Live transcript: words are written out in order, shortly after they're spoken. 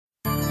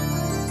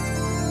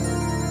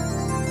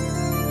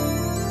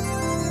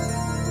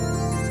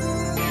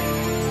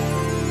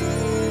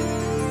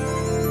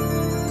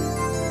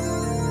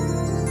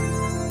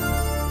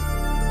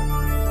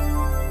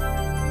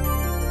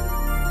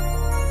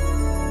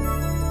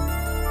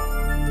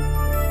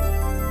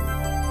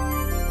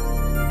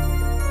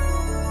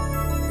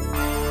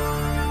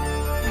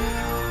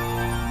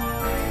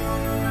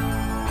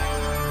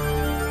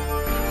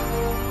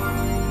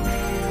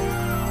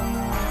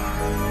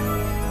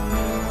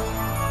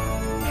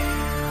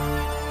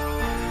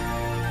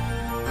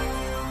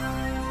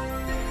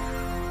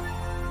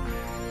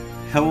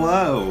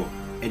Hello,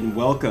 and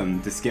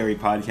welcome to Scary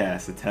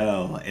Podcast to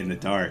Tell in the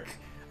Dark.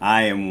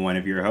 I am one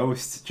of your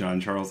hosts,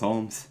 John Charles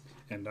Holmes.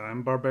 And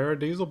I'm Barbara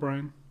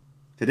Dieselbrain.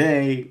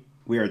 Today,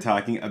 we are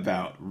talking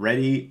about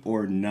Ready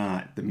or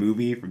Not, the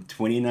movie from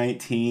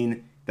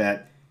 2019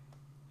 that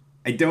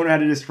I don't know how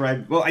to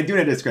describe. Well, I do know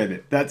how to describe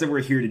it. That's what we're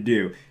here to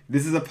do.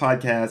 This is a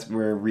podcast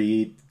where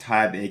we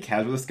have a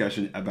casual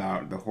discussion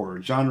about the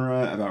horror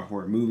genre, about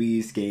horror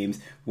movies, games,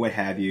 what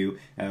have you.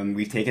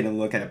 We've taken a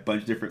look at a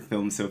bunch of different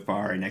films so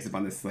far, and next up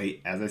on the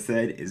slate, as I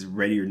said, is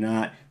Ready or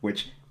Not,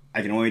 which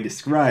I can only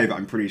describe,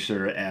 I'm pretty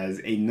sure, as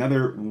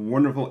another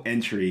wonderful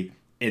entry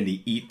in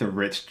the Eat the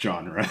Rich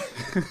genre.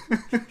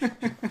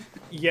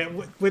 Yeah,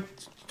 which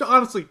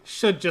honestly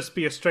should just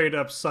be a straight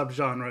up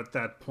subgenre at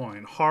that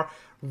point.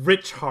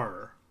 Rich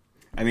horror.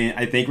 I mean,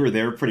 I think we're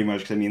there pretty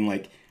much. 'Cause I mean,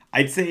 like,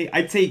 I'd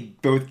say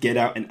both Get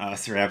Out and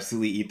Us are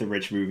absolutely Eat the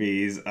Rich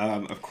movies.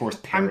 Of course,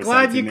 Parasite's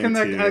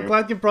I'm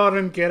glad you brought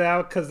in Get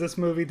Out, because this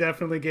movie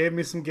definitely gave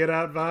me some Get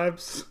Out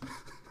vibes.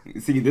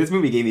 See, this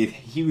movie gave me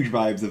huge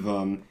vibes of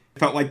it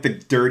felt like the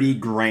dirty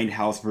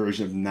grindhouse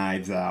version of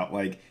Knives Out.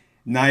 Like,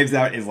 Knives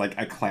Out is like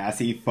a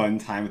classy, fun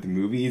time with the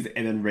movies,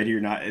 and then Ready or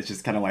Not is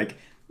just kind of like,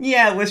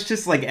 yeah, let's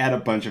just like add a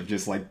bunch of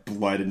just like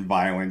blood and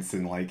violence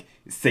and like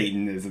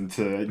Satanism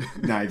to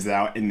Knives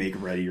Out and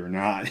make Ready or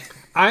Not.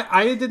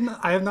 I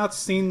have not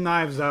seen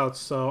Knives Out,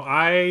 so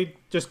I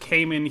just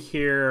came in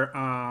here,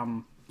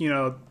 kind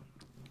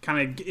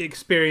of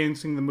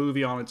experiencing the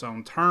movie on its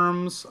own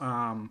terms,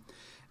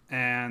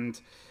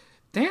 and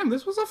damn,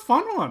 this was a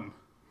fun one.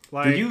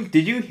 Like,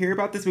 did you hear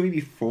about this movie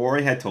before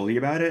I had told you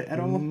about it at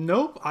all?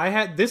 Nope,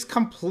 this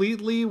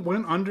completely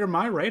went under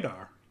my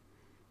radar.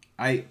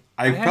 I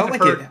hadn't felt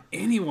like heard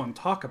anyone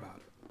talk about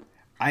it.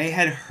 I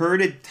had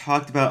heard it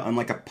talked about on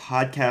like a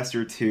podcast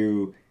or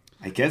two.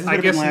 I guess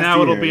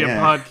now it'll be a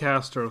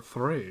podcast or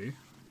three.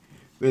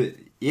 But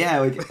yeah,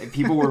 like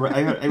people were.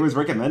 I was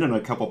recommended on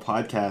a couple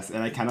podcasts,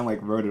 and I kind of like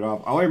wrote it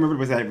off. All I remembered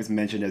was that it was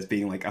mentioned as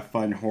being like a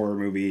fun horror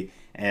movie,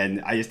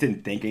 and I just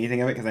didn't think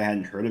anything of it because I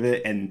hadn't heard of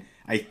it. And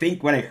I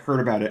think when I heard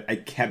about it, I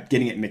kept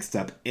getting it mixed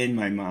up in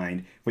my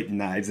mind with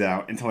Knives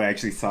Out until I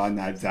actually saw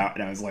Knives Out,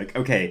 and I was like,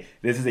 okay,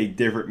 this is a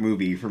different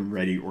movie from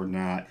Ready or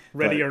Not.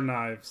 Ready or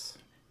Knives.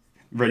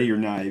 Ready or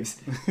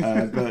Knives.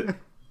 But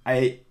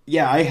I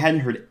hadn't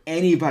heard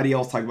anybody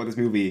else talk about this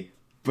movie.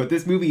 But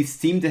this movie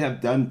seemed to have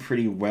done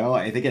pretty well.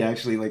 I think it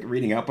actually, like,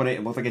 reading up on it,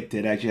 it looked like it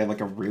did actually have,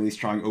 like, a really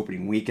strong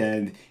opening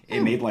weekend.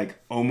 It made, like,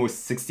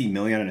 almost $60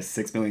 million on a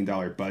 $6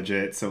 million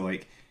budget. So,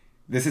 like,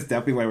 this is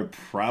definitely what I would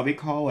probably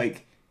call,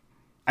 like,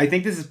 I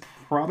think this is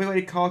probably what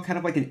I'd call kind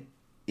of like an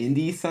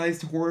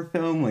indie-sized horror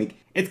film. Like,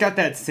 it's got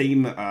that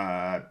same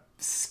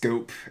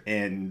scope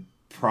and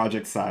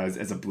project size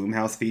as a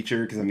Blumhouse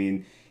feature. Because, I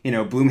mean, you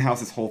know,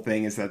 Blumhouse's whole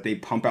thing is that they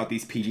pump out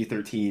these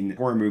PG-13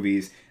 horror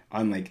movies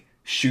on, like,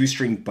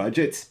 shoestring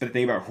budgets, but the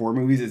thing about horror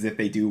movies is if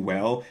they do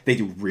well, they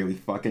do really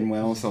fucking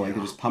well. So like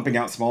they're just pumping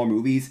out smaller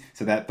movies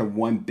so that the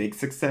one big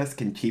success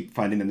can keep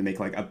funding them to make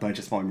like a bunch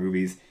of smaller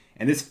movies.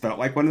 And this felt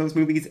like one of those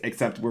movies,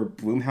 except where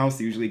Blumhouse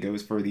usually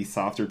goes for the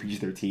softer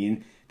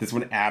PG-13, this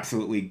one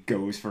absolutely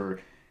goes for,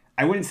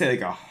 I wouldn't say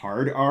like a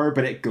hard R,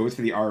 but it goes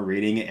for the R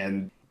rating.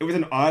 And it was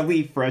an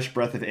oddly fresh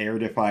breath of air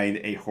to find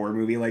a horror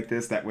movie like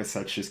this that was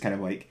such just kind of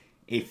like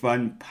a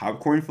fun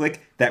popcorn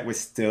flick that was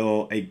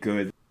still a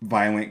good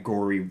violent,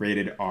 gory,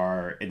 rated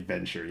R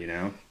adventure, you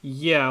know?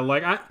 Yeah,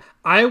 like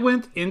I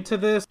went into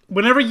this,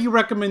 whenever you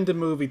recommend a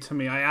movie to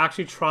me, I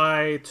actually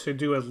try to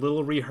do a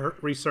little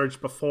research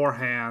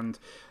beforehand,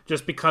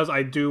 just because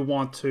I do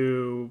want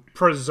to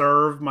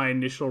preserve my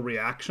initial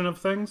reaction of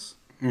things.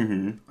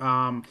 Mm-hmm.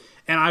 And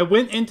I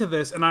went into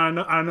this, and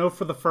I know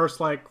for the first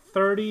like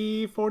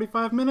 30,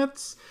 45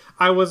 minutes,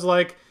 I was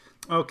like,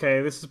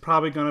 okay, this is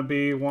probably going to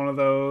be one of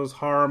those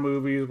horror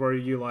movies where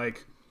you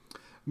like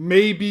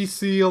maybe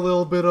see a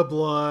little bit of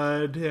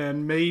blood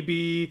and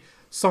maybe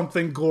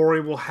something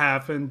gory will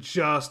happen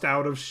just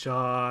out of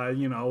shot,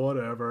 you know,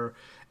 whatever.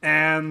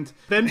 And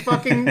then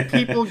fucking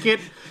people get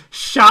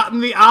shot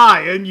in the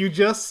eye and you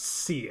just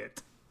see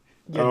it.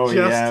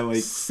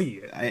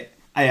 See it.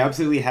 I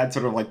absolutely had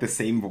sort of like the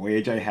same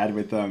voyage I had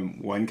with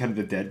One Cut of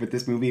the Dead with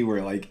this movie,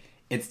 where like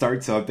it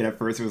starts up and at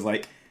first it was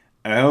like,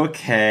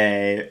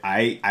 okay,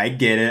 I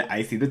get it,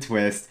 I see the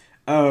twist.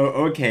 Oh,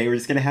 okay, we're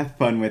just gonna have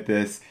fun with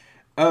this.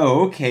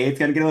 Oh, okay, it's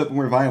gonna get a little bit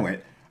more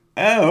violent.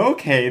 Oh,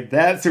 okay,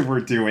 that's what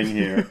we're doing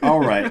here. All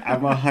right,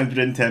 I'm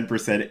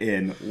 110%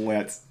 in.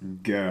 Let's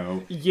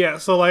go. Yeah,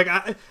 so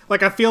I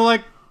feel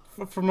like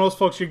for most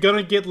folks, you're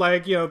gonna get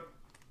like, you know,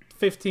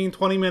 15,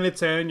 20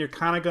 minutes in, you're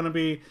kind of gonna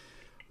be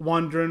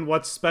wondering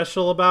what's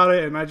special about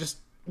it, and I just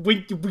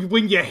when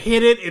you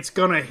hit it, it's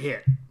gonna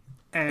hit,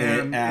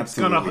 and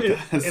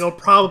it'll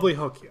probably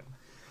hook you.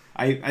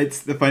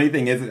 It's the funny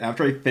thing is,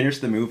 after I finished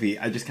the movie,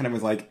 I just kind of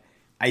was like,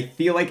 I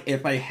feel like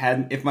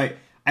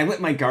I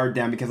let my guard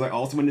down because I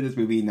also went into this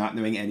movie not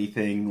knowing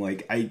anything.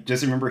 Like, I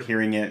just remember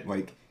hearing it,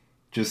 like,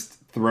 just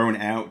thrown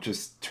out,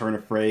 just turn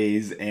a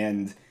phrase,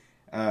 and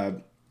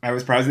I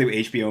was browsing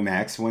HBO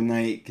Max one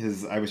night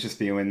because I was just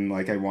feeling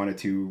like I wanted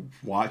to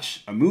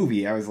watch a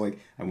movie. I was like,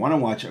 I want to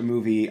watch a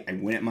movie. I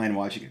wouldn't mind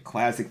watching a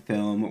classic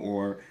film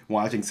or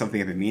watching something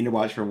I've been meaning to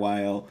watch for a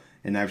while.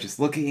 And I was just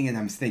looking and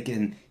I was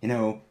thinking,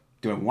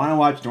 do I want to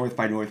watch North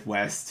by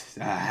Northwest?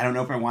 I don't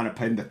know if I want to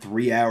put in the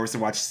 3 hours to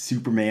watch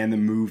Superman the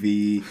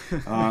movie.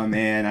 Oh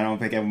man, I don't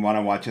think I want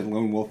to watch a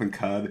Lone Wolf and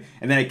Cub.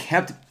 And then I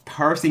kept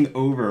parsing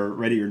over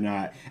Ready or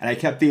Not, and I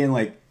kept being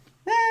like,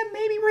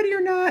 maybe Ready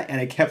or Not, and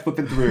I kept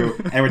flipping through,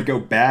 and I would go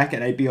back,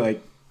 and I'd be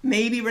like,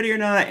 maybe Ready or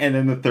Not, and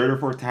then the third or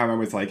fourth time I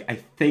was like, I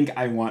think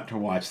I want to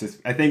watch this.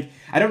 I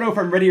don't know if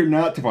I'm ready or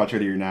not to watch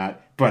Ready or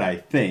Not, but I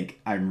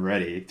think I'm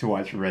ready to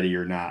watch Ready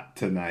or Not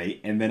tonight.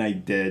 And then I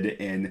did,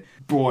 and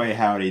boy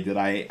howdy did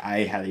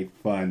I had a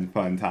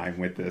fun time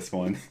with this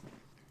one.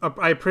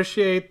 I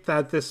appreciate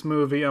that this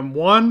movie,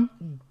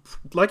 one,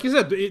 like you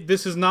said,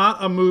 this is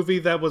not a movie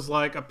that was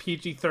like a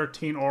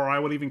PG-13, or I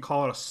wouldn't even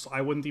call it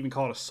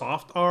a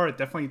soft R. It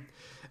definitely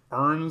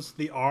earns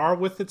the R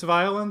with its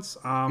violence.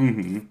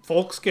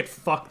 Folks get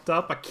fucked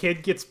up. A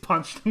kid gets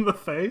punched in the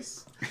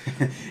face.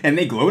 And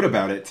they gloat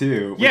about it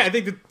too. Yeah,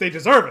 they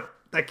deserve it.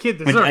 That kid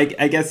deserves it.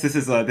 I guess this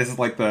is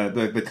like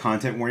the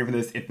content warning for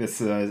this. If this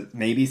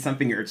maybe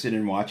something you're interested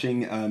in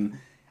watching,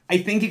 I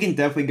think you can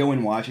definitely go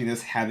in watching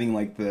this having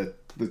like the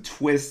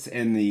twist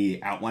and the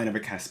outline of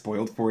it kind of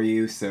spoiled for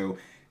you. So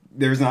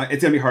it's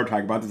gonna be hard to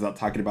talk about this without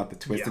talking about the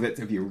twist of it.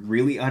 So if you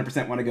really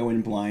 100% want to go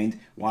in blind,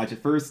 watch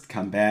it first,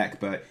 come back.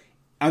 But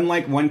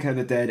unlike One Cut of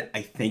the Dead,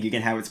 I think you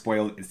can have it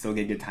spoiled and still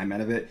get a good time out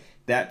of it.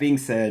 That being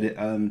said,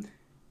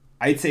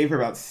 I'd say for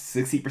about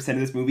 60% of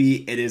this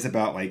movie, it is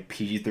about like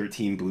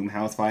PG-13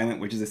 Blumhouse violent,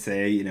 which is to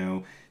say,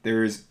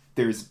 there's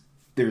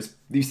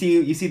you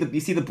see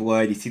the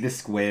blood, you see the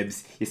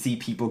squibs, you see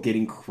people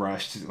getting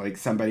crushed, like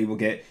somebody will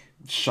get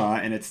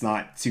shot, and it's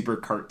not super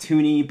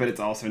cartoony, but it's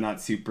also not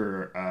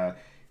super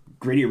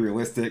gritty or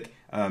realistic.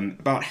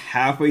 About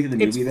halfway through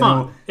the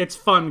movie, it's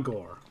fun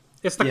gore.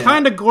 It's the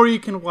kind of gore you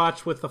can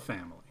watch with the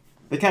family.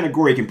 The kind of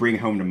gore you can bring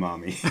home to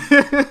mommy.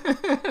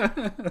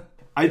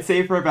 I'd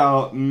say for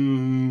about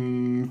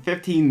 15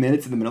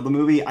 minutes in the middle of the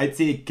movie, I'd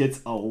say it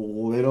gets a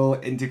little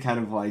into kind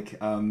of like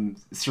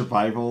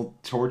survival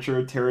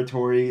torture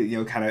territory,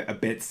 kind of a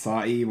bit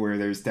saw-y, where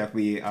there's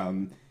definitely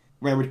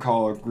what I would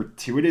call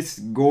gratuitous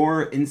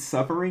gore and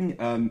suffering.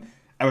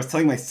 I was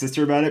telling my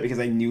sister about it because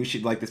I knew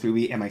she'd like this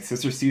movie, and my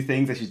sister sees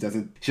things that she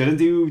doesn't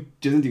do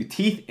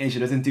teeth, and she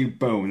doesn't do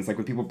bones. Like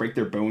when people break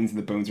their bones and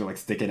the bones are like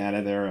sticking out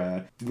of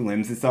their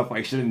limbs and stuff,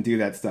 like she didn't do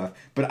that stuff.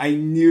 But I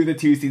knew the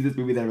two scenes of this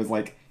movie that was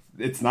like,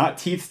 it's not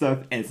teeth stuff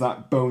and it's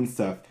not bone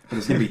stuff, but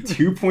there's going to be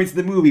 2 points of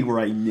the movie where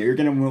I know you're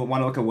going to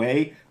want to look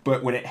away,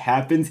 but when it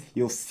happens,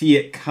 you'll see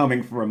it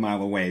coming from a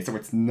mile away, so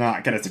it's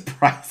not going to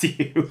surprise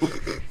you.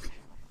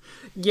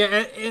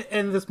 Yeah,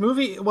 and this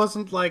movie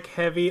wasn't like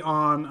heavy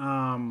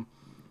on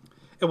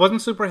it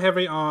wasn't super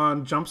heavy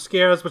on jump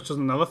scares, which is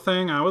another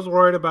thing I was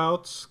worried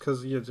about,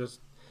 because you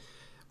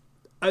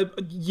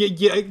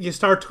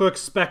start to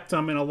expect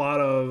them in a lot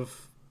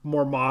of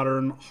more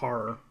modern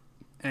horror,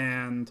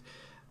 and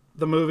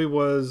the movie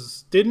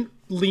didn't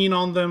lean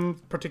on them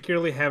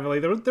particularly heavily.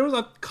 There was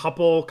a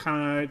couple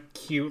kind of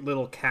cute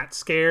little cat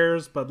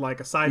scares, but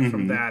like aside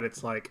from that,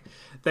 it's like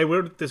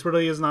this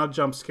really is not a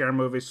jump scare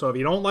movie. So if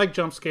you don't like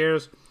jump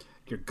scares,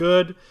 you're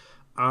good.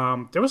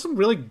 There was some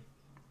really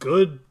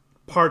good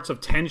parts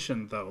of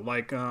tension though,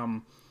 like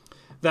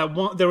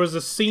there was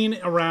a scene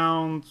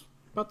around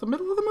about the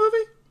middle of the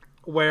movie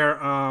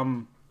where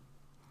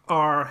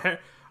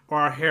our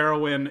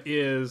heroine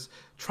is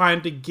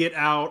trying to get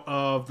out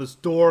of this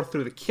door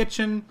through the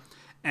kitchen,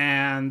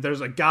 and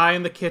there's a guy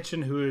in the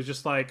kitchen who is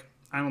just like,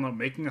 I don't know,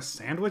 making a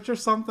sandwich or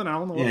something. I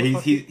don't know. Yeah,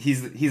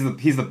 he's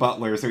the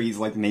butler, so he's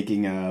like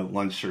making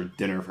lunch or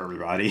dinner for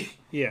everybody.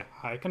 Yeah,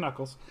 hi,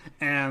 Knuckles,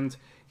 and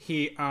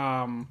he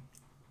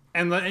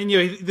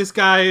this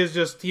guy is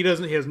just he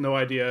has no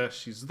idea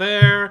she's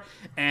there,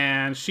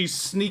 and she's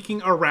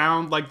sneaking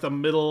around like the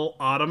middle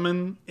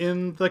ottoman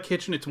in the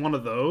kitchen. It's one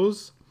of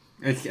those.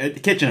 It's a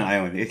kitchen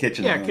island.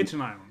 Kitchen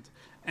island.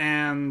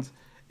 And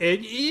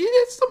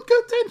it's some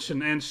good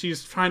tension. And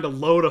she's trying to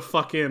load a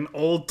fucking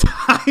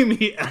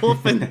old-timey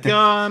elephant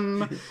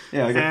gun.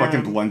 Yeah, like a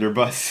fucking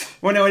blunderbuss.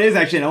 Well, no, it is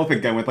actually an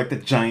elephant gun with, like, the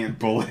giant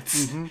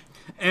bullets. Mm-hmm.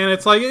 And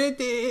it's like,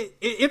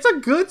 it's a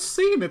good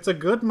scene. It's a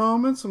good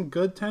moment, some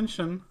good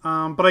tension.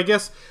 But I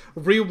guess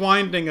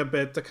rewinding a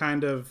bit to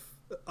kind of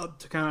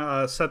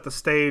set the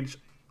stage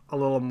a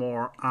little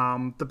more.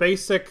 The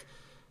basic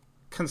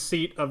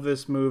conceit of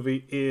this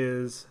movie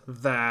is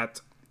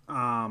that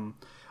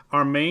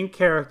our main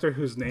character,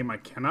 whose name I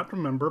cannot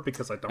remember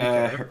because I don't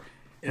care.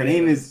 Her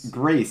name is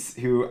Grace,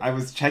 who I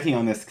was checking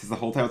on this because the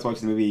whole time I was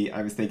watching the movie,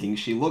 I was thinking,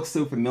 she looks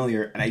so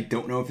familiar, and I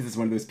don't know if this is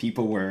one of those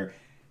people where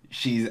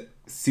she's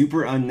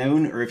super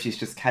unknown or if she's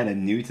just kind of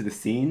new to the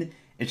scene.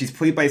 And she's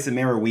played by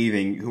Samara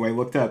Weaving, who I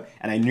looked up,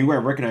 and I knew where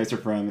I recognized her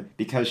from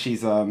because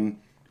she's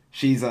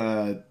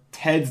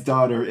Ted's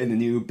daughter in the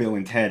new Bill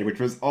and Ted, which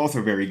was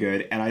also very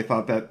good, and I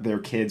thought that their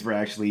kids were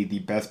actually the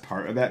best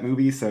part of that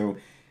movie, so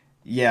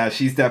Yeah,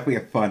 she's definitely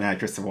a fun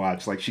actress to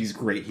watch. Like, she's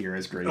great here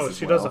as Grace Oh, as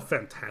she well. does a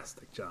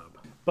fantastic job.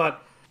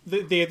 But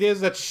the idea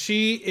is that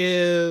she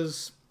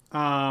is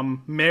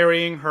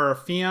marrying her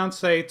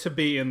fiance to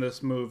be in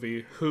this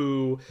movie,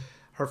 who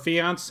her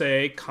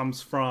fiance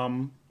comes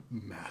from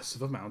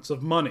massive amounts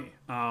of money.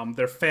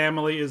 Their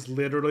family is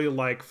literally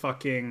like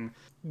fucking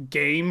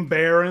game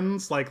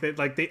barons. Like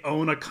they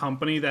own a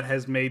company that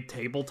has made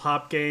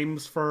tabletop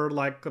games for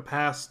like the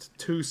past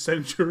 2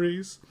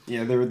 centuries.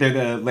 Yeah, they're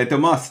the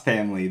Moss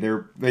family.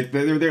 They're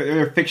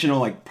a fictional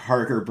like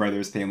Parker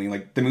Brothers family.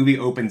 Like the movie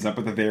opens up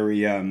with a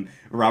very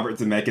Robert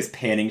Zemeckis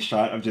panning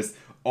shot of just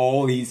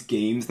all these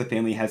games the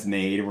family has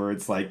made, where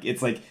it's like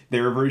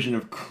their version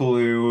of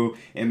Clue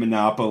and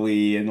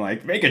Monopoly and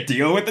like make a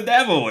deal with the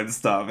devil and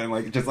stuff, and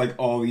like just like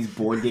all these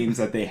board games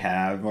that they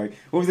have. Like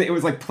what was it? It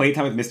was like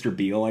Playtime with Mr.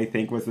 Beale, I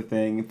think was the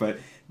thing. But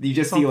you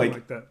just Something see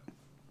like that.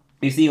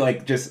 you see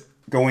like just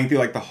going through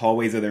like the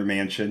hallways of their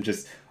mansion,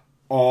 just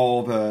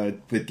all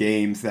the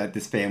games that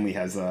this family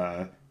has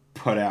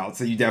put out.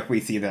 So you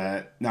definitely see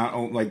that not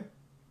only like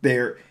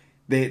they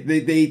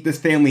this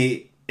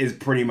family is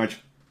pretty much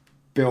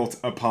built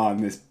upon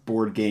this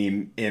board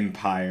game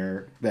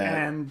empire that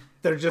And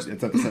they're just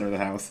it's at the center of the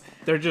house.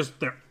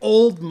 they're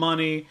old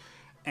money,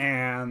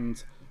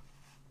 and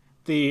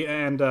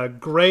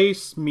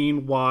Grace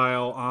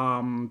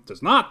meanwhile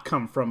does not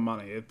come from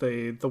money.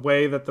 The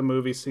way that the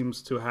movie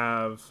seems to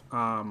have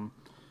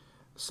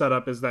set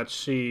up is that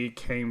she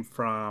came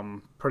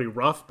from pretty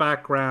rough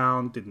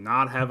background, did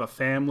not have a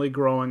family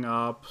growing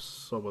up,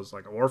 so was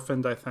like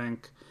orphaned, I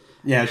think.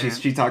 Yeah,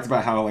 she talks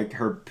about how like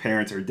her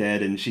parents are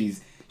dead and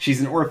she's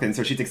an orphan,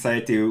 so she's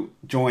excited to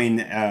join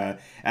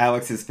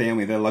Alex's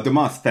family, the La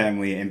Dumas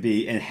family, and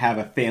have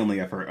a family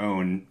of her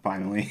own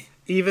finally.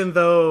 Even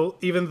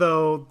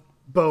though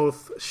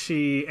both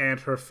she and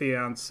her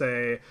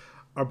fiance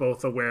are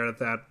both aware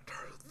that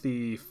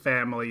the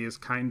family is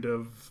kind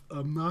of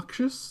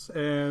obnoxious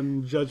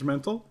and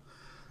judgmental.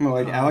 Well,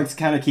 like Alex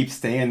kind of keeps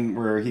staying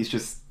where he's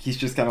just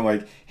kind of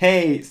like,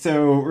 hey,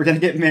 so we're gonna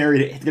get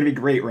married. It's gonna be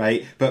great,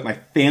 right? But my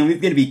family's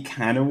gonna be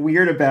kind of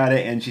weird about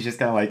it, and she's just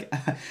kind of like,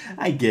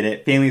 I get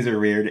it. Families are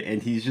weird,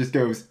 and he just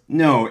goes,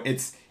 no,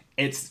 it's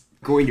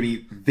going to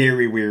be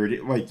very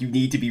weird. Like you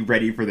need to be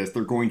ready for this.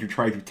 They're going to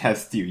try to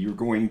test you. You're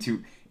going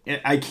to.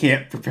 I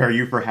can't prepare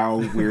you for how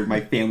weird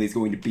my family's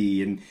going to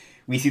be. And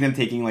we see them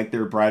taking like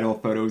their bridal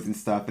photos and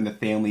stuff, and the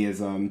family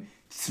is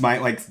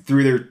smile like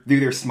through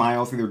their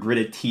smiles, through their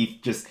gritted teeth,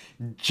 just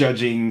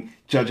judging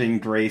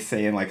Grace,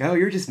 saying like, "Oh,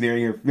 you're just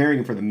marrying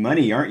him for the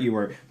money, aren't you?"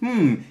 Or,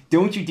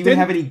 don't you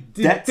have any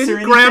debts or anything?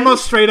 Didn't Grandma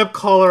straight up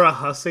call her a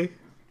hussy?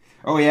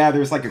 Oh yeah,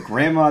 there's like a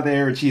grandma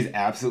there, and she's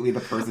absolutely the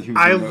person who.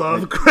 I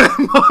love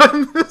Grandma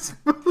in this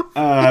movie.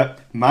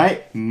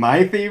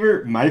 My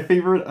favorite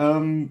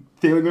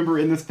family member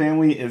in this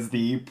family is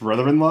the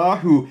brother-in-law,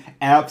 who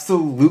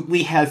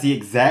absolutely has the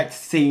exact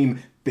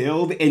same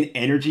build and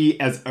energy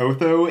as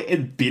Otho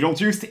in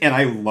Beetlejuice, and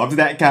I loved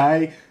that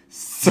guy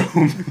so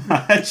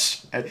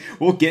much.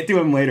 We'll get to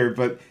him later,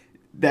 but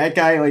that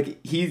guy,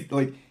 like, he's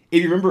like,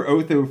 if you remember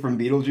Otho from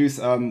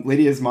Beetlejuice,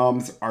 Lydia's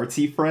mom's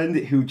artsy friend,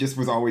 who just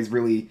was always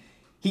really.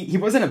 He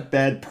wasn't a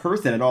bad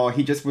person at all.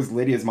 He just was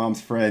Lydia's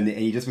mom's friend, and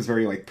he just was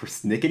very, like,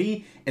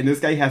 persnickety. And this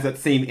guy has that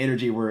same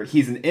energy where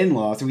he's an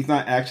in-law, so he's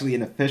not actually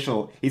an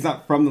official. He's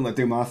not from the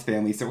Dumas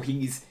family, so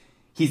he's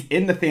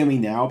in the family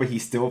now, but he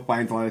still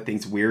finds a lot of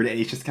things weird, and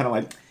he's just kind of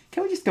like,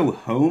 can we just go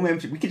home?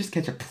 And we could just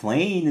catch a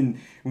plane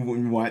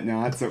and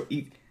whatnot. So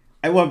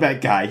I love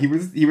that guy. He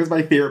was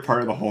my favorite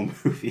part of the whole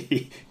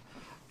movie.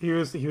 He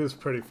was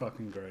pretty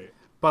fucking great.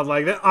 But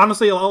like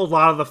honestly, a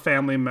lot of the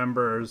family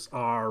members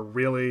are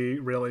really,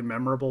 really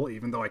memorable.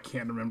 Even though I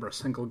can't remember a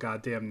single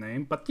goddamn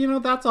name, but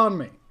that's on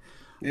me.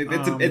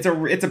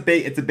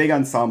 It's a big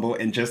ensemble,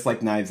 and just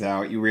like Knives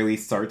Out, you really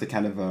start to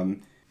kind of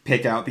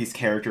pick out these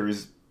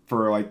characters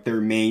for like their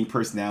main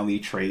personality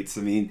traits.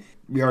 I mean,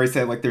 we already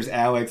said like there's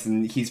Alex,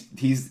 and he's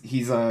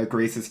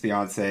Grace's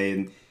fiance,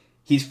 and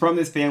he's from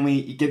this family.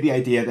 You get the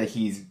idea that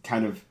he's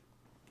kind of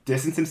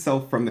distanced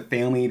himself from the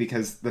family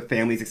because the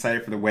family's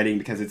excited for the wedding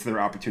because it's their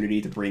opportunity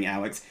to bring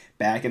Alex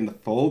back in the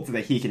fold so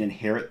that he can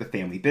inherit the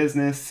family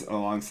business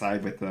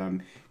alongside with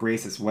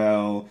Grace as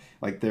well.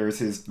 Like there's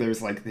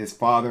his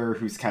father,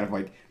 who's kind of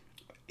like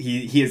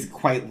he is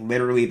quite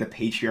literally the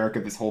patriarch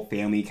of his whole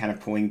family, kind of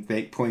pulling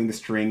the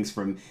strings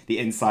from the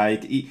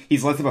inside.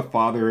 He's less of a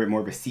father and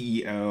more of a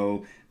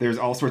CEO. There's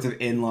all sorts of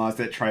in-laws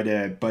that try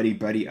to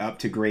buddy up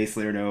to Grace,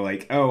 let her know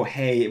like, oh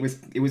hey, it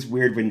was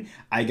weird when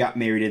I got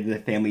married into the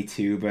family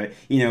too, but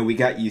we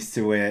got used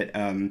to it.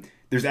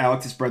 There's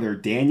Alex's brother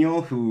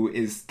Daniel, who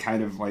is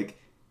kind of like,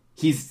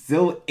 he's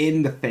still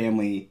in the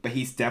family, but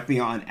he's definitely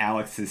on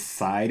Alex's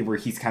side, where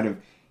he's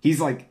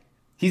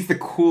the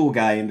cool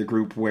guy in the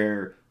group,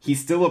 where he's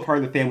still a part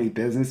of the family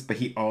business, but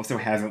he also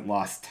hasn't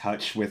lost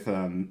touch with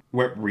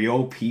what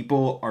real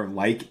people are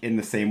like, in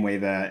the same way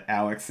that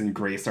Alex and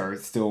Grace are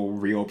still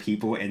real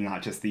people and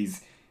not just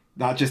these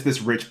not just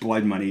this rich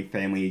blood money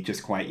family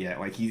just quite yet.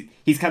 Like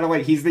he's kind of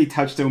like he's the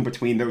touchstone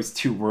between those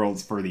two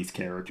worlds for these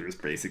characters,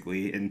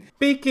 basically. And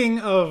speaking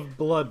of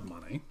blood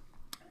money,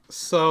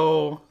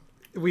 so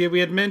we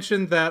had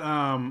mentioned that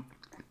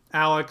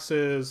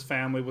Alex's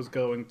family was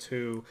going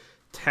to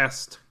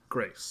test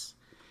Grace,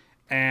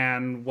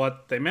 and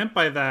what they meant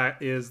by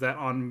that is that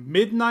on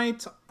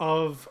midnight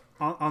of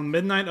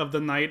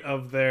the night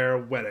of their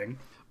wedding,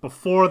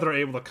 before they're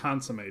able to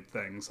consummate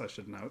things, I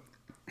should note.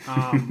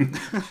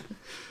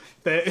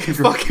 They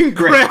fucking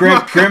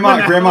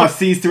grandma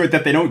sees to it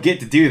that they don't get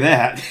to do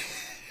that.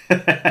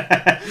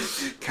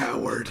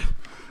 Coward.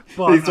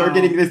 But, they start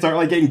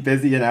getting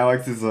busy in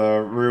Alex's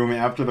room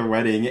after the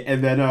wedding,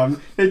 and then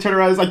they turn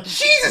around and it's like,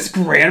 Jesus,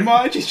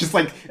 Grandma! And she's just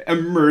like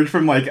emerged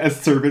from like a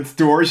servant's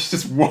door. She's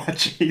just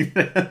watching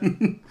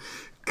them.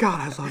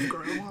 God, I love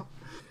Grandma.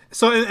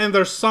 So and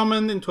they're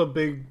summoned into a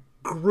big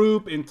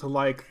group into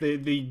like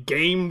the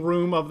game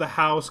room of the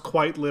house,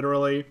 quite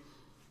literally,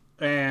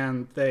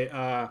 and they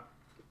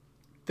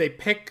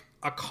pick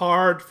a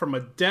card from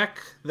a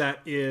deck that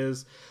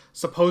is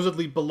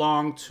supposedly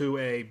belonged to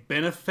a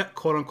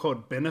quote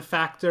unquote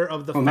benefactor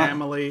of the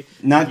family.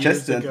 Not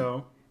just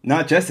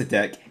a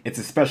deck. It's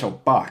a special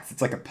box.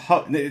 It's like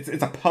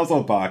it's a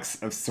puzzle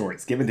box of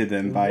sorts given to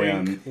them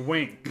by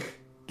wink.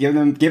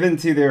 Given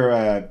to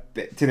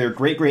their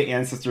great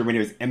ancestor when he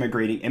was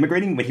immigrating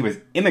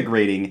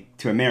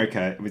to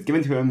America. It was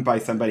given to him by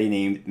somebody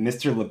named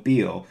Mr.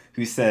 Labille,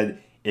 who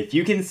said, "If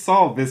you can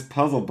solve this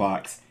puzzle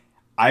box,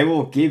 I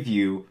will give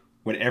you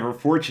whatever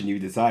fortune you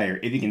desire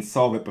if you can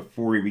solve it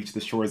before you reach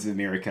the shores of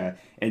America."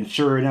 And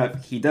sure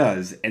enough, he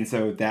does. And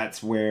so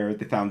that's where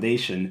the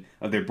foundation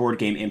of their board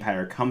game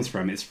empire comes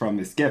from, is from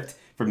this gift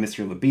from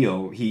Mr.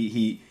 Labille.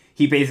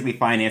 He basically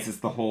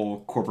finances the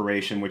whole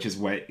corporation, which is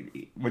what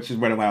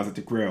allows it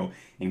to grow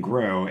and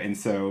grow. And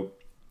so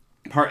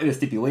part of the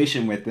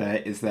stipulation with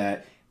that is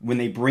that when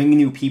they bring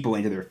new people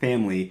into their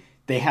family,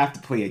 they have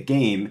to play a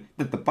game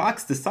that the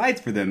box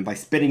decides for them by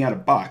spitting out a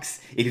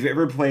box. If you've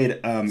ever played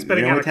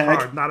spitting out a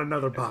card, not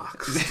another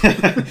box.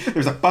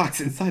 There's a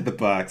box inside the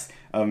box.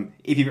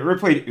 If you've ever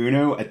played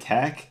Uno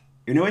Attack?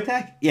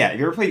 Yeah, if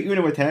you ever played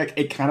Uno Attack,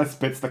 it kind of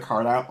spits the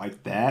card out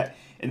like that.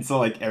 And so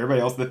like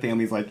everybody else in the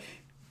family's like,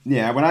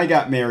 yeah, when I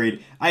got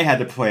married, I had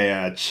to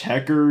play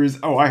checkers.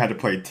 Oh, I had to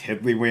play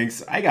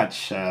Tiddlywinks. I got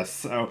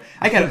chess. Oh,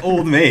 I got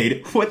Old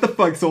Maid. What the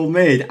fuck's Old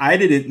Maid? I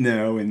didn't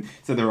know. And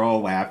so they're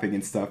all laughing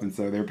and stuff. And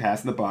so they're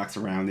passing the box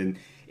around, and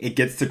it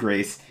gets to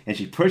Grace, and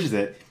she pushes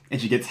it,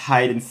 and she gets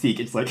hide and seek.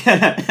 It's like,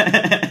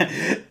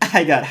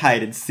 I got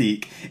hide and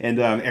seek. And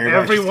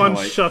everyone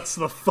shuts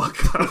the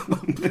fuck up.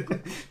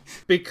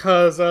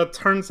 Because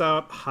turns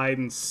out hide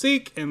and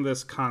seek in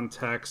this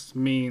context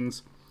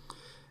means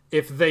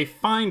if they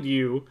find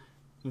you,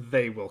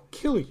 they will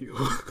kill you.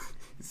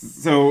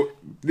 So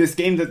this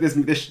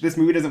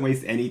movie doesn't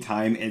waste any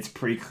time. It's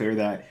pretty clear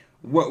that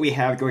what we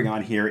have going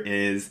on here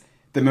is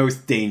the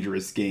most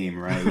dangerous game,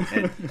 right?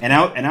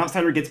 An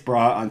outsider gets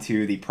brought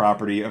onto the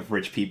property of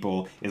rich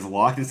people, is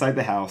locked inside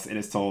the house, and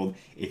is told,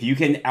 if you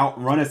can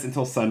outrun us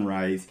until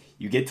sunrise,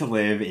 you get to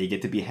live and you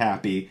get to be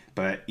happy,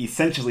 but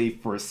essentially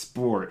for a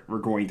sport, we're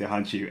going to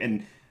hunt you.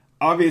 And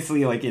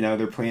obviously, like,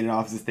 they're playing it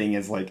off as this thing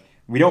as like,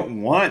 we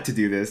don't want to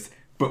do this,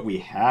 but we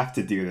have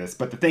to do this.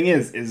 But the thing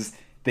is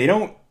they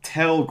don't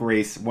tell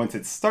Grace once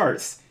it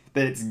starts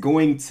that it's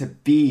going to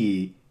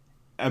be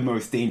a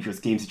most dangerous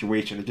game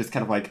situation. They're just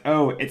kind of like,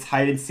 oh, it's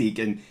hide and seek,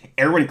 and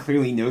everyone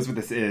clearly knows what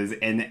this is,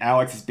 and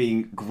Alex is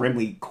being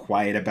grimly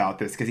quiet about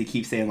this because he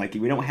keeps saying, like,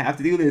 we don't have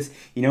to do this,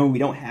 we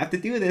don't have to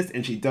do this,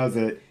 and she does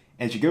it.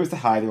 And she goes to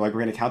hide. They're like,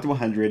 we're going to count to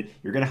 100.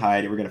 You're going to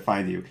hide, and we're going to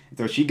find you. And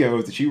so she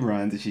goes, and she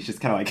runs, and she's just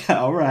kind of like,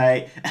 all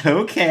right,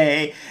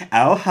 okay,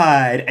 I'll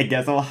hide. I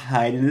guess I'll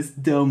hide in this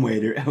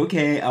dumbwaiter.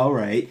 Okay, all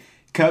right.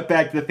 Cut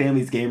back to the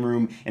family's game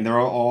room, and they're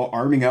all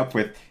arming up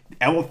with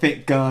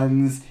elephant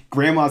guns.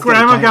 Grandma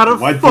got a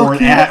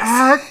bloodborne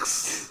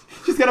axe.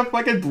 She's got a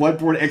fucking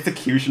bloodborne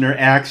executioner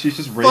axe. She's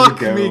just ready to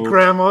go. Fuck me,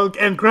 Grandma.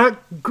 And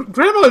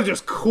Grandma is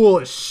just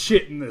cool as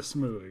shit in this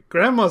movie.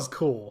 Grandma's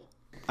cool.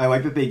 I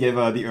like that they give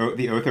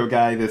the Otho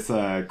guy this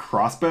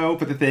crossbow,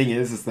 but the thing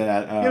is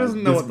that he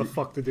doesn't know what the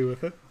fuck to do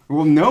with it.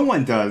 Well, no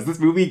one does. This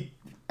movie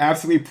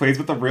absolutely plays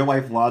with the real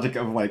life logic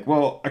of like,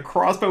 well, a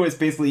crossbow is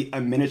basically a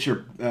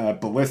miniature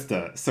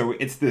ballista, so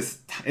it's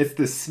this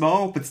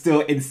small but still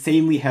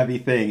insanely heavy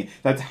thing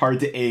that's hard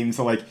to aim.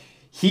 So like,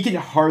 he can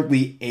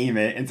hardly aim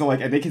it, and so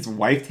like, I think his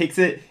wife takes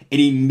it and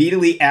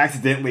immediately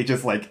accidentally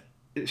just like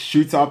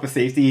shoots off a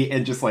safety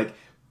and just like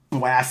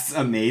blasts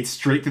a maid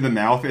straight through the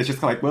mouth. It's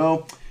just kind of like,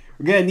 well,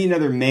 we're gonna need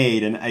another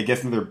maid and I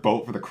guess another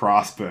bolt for the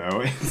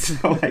crossbow. And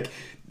so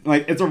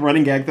like it's a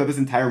running gag throughout this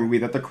entire movie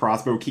that the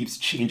crossbow keeps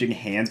changing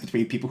hands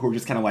between people who are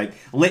just kind of like,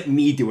 let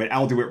me do it,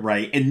 I'll do it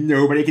right, and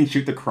nobody can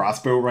shoot the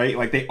crossbow right.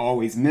 Like, they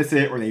always miss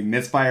it, or they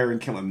misfire and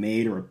kill a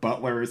maid or a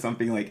butler or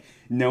something. Like,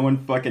 No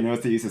one fucking knows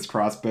to use his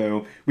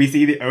crossbow. We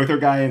see the Othar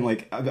guy in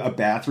like a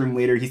bathroom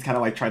later. He's kind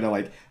of like trying to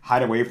like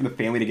hide away from the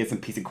family to get some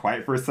peace and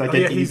quiet for a second. Oh,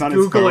 yeah, he's on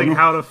Googling his phone.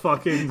 How to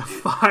fucking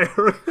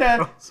fire.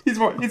 Yeah, he's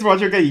watching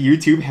like a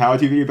YouTube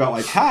how-to video about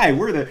like, hi,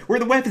 we're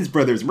the Weapons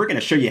Brothers. And we're gonna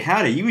show you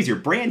how to use your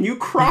brand new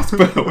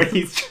crossbow. And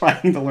he's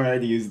trying to learn how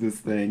to use this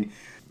thing.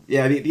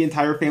 Yeah, the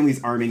entire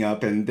family's arming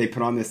up, and they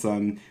put on this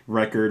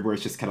record where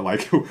it's just kind of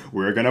like,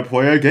 we're going to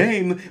play a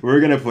game. We're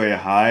going to play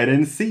hide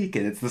and seek.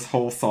 And it's this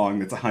whole song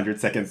that's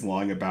 100 seconds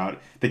long about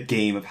the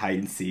game of hide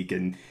and seek.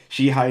 And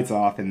she hides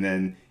off, and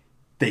then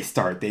they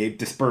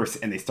disperse,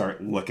 and they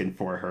start looking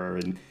for her.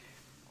 And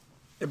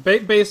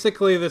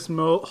basically, this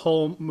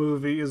whole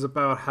movie is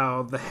about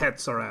how the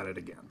Hets are at it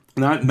again.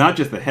 Not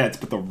just the Hets,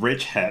 but the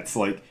rich Hets.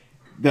 Like,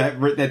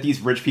 that these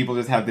rich people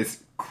just have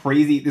this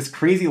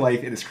crazy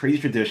life and this crazy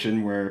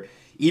tradition where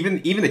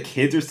even the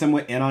kids are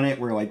somewhat in on it,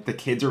 where like the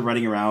kids are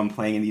running around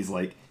playing in these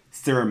like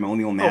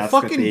ceremonial masks.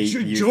 Oh, fucking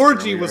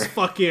Georgie was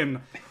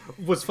fucking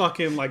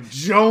like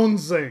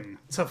jonesing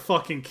to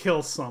fucking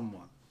kill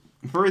someone.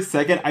 For a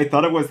second, I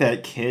thought it was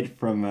that kid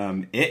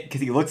from It,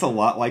 because he looks a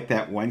lot like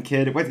that one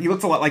kid. He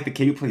looks a lot like the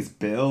kid who plays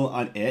Bill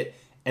on It.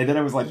 And then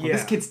I was like, well,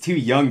 this kid's too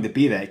young to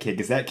be that kid,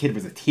 because that kid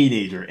was a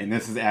teenager, and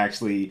this is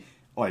actually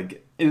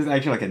like a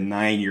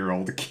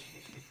 9-year-old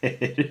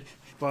kid.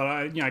 But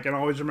I can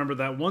always remember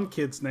that one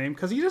kid's name,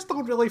 because you just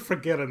don't really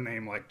forget a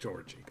name like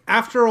Georgie.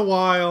 After a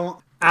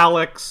while,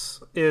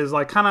 Alex is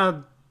like kind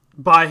of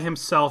by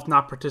himself,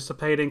 not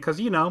participating,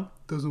 because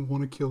doesn't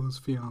want to kill his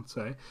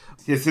fiance.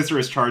 His sister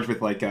is charged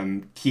with like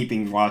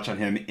keeping watch on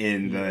him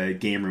in the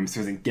game room so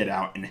he doesn't get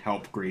out and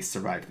help Grace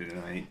survive the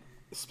night.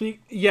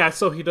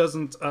 So he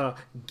doesn't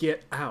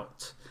get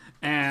out,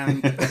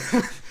 and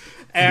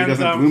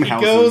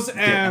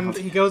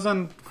he goes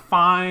and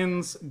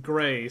finds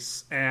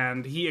Grace,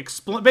 and he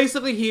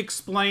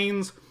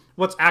explains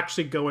what's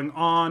actually going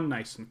on,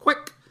 nice and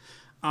quick.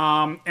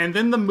 And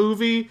then the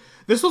movie.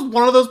 This was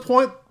one of those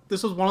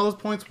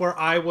points where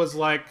I was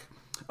like,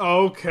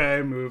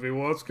 "Okay, movie,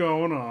 what's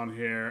going on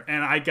here?"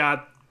 And I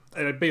got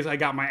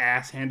my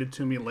ass handed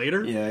to me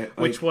later. Yeah,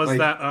 which was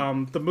that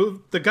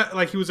the guy,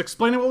 like, he was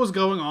explaining what was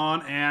going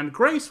on, and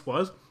Grace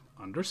was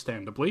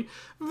understandably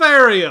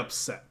very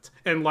upset,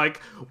 and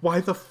like,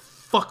 why the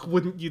fuck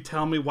wouldn't you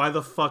tell me? Why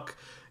the fuck,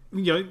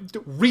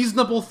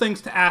 reasonable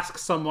things to ask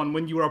someone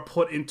when you are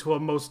put into a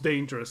most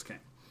dangerous game.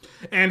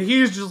 And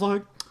he's just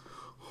like,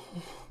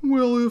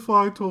 well, if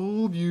I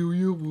told you,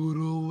 you would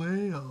have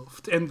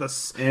laughed. And the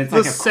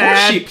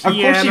sad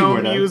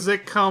piano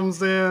music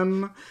comes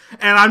in.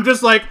 And I'm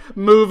just like,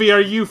 movie,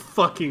 are you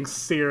fucking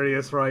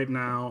serious right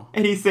now?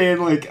 And he's saying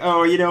like,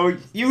 oh,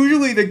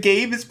 usually the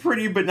game is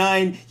pretty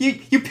benign.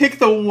 You pick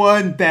the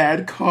one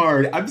bad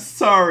card. I'm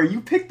sorry,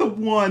 you picked the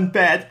one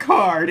bad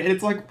card. And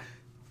it's like,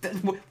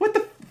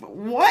 what?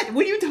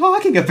 What are you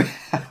talking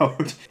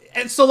about?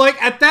 And so, like,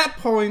 at that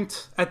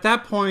point,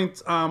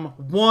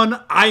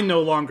 one, I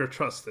no longer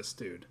trust this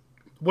dude.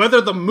 Whether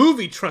the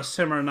movie trusts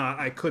him or not,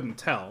 I couldn't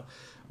tell.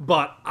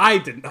 But I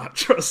did not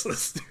trust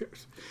this dude.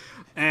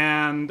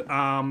 And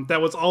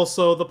that was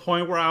also the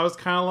point where I was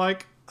kind of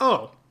like,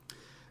 oh,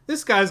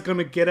 this guy's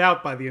gonna get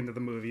out by the end of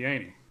the movie,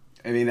 ain't he?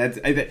 I mean, that's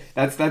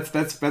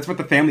what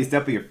the family's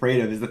definitely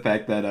afraid of, is the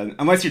fact that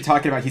unless you're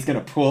talking about he's going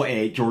to pull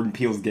a Jordan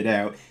Peele's Get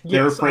Out,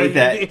 they're afraid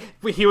that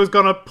he was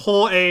going to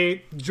pull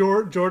a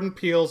Jordan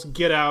Peele's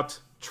Get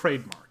Out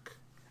trademark.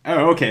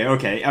 Oh, okay.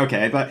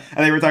 I thought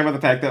we were talking about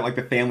the fact that like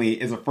the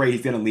family is afraid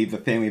he's going to leave the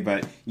family,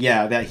 but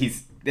yeah, that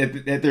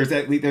there's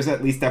at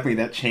least definitely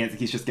that chance that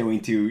he's just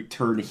going to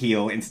turn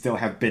heel and still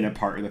have been a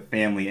part of the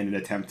family in an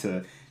attempt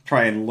to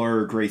try and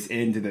lure Grace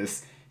into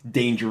this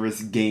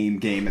dangerous game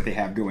that they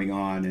have going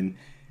on. And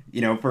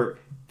for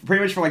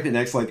pretty much for like the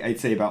next, like, I'd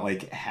say about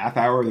like half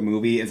hour of the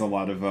movie is a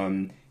lot of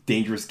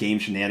dangerous game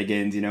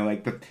shenanigans.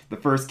 Like the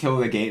first kill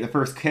of the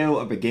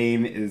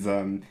game is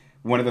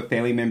one of the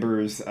family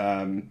members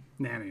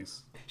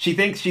nannies. She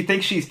thinks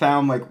she's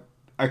found like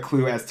a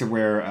clue as to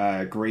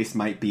where Grace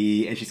might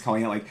be, and she's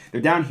calling out like,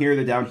 they're down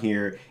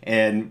here,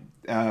 and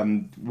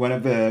one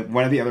of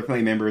the other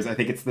family members, I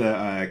think it's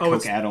the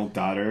coke-addled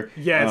daughter.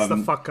 Yeah, it's the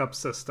fuck up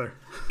sister.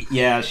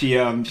 Yeah, she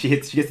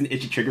gets an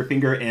itchy trigger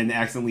finger and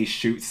accidentally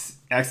shoots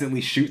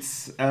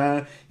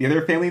the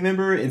other family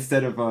member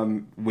instead of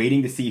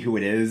waiting to see who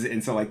it is,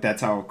 and so like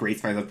that's how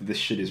Grace finds out that this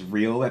shit is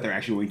real, that they're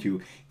actually going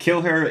to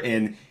kill her.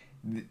 And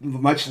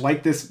much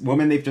like this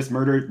woman they've just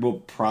murdered, will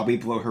probably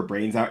blow her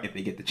brains out if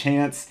they get the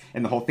chance.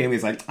 And the whole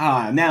family's like,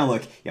 now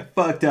look, you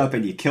fucked up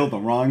and you killed the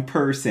wrong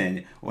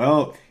person.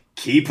 Well,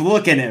 keep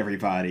looking,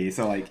 everybody.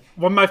 So like,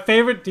 my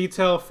favorite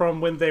detail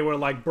from when they were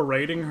like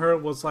berating her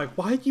was like,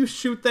 why'd you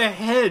shoot the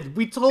head?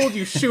 We told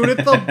you, shoot at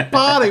the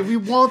body. We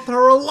want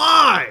her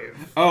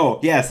alive. Oh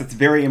yes, it's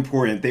very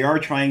important. They're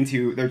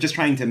just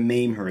trying to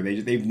maim her. They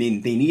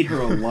need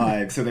her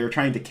alive, so they're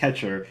trying to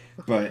catch her.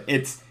 But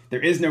there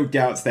is no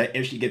doubts that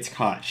if she gets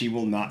caught, she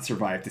will not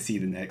survive to see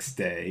the next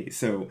day.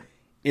 So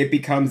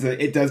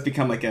it does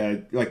become like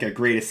a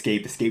great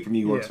escape from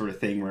New York sort of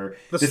thing, where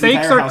the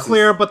stakes are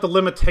clear, but the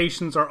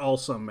limitations are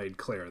also made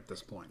clear at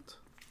this point.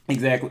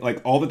 Exactly.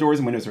 Like, all the doors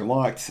and windows are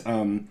locked.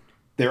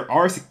 There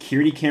are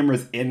security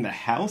cameras in the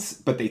house,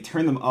 but they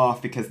turn them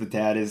off because the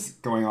dad is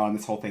going on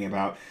this whole thing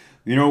about,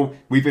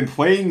 we've been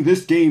playing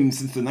this game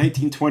since the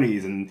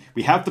 1920s, and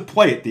we have to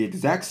play it the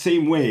exact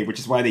same way, which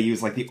is why they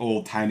use, like, the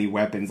old-timey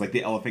weapons, like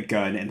the elephant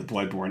gun and the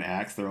Bloodborne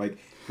axe. They're like,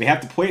 we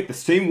have to play it the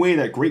same way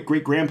that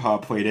great-great-grandpa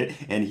played it,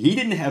 and he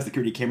didn't have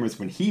security cameras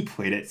when he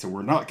played it, so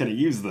we're not going to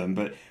use them.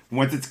 But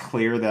once it's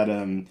clear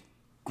that,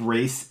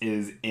 Grace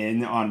is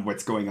in on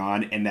what's going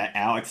on, and that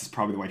Alex is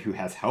probably the one who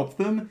has helped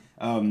them,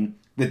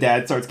 the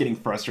dad starts getting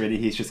frustrated.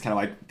 He's just kind of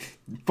like,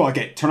 fuck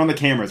it, turn on the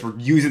cameras. We're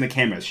using the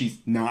cameras. She's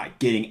not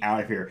getting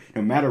out of here.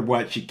 No matter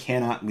what, she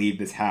cannot leave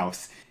this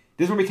house.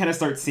 This is where we kind of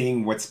start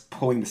seeing what's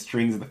pulling the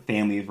strings of the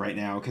family right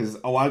now, because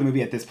a lot of the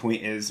movie at this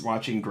point is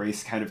watching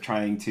Grace kind of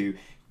trying to,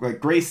 like,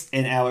 Grace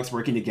and Alex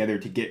working together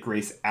to get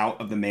Grace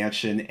out of the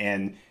mansion,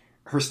 and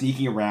her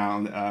sneaking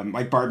around.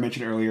 Like Barb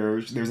mentioned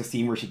earlier, there's a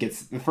scene where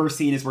the first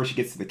scene is where she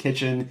gets to the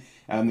kitchen.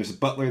 There's a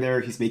butler there,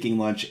 he's making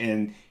lunch,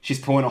 and she's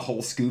pulling a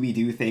whole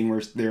Scooby-Doo thing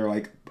where they're,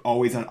 like,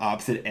 always on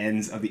opposite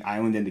ends of the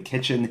island in the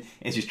kitchen,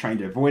 and she's trying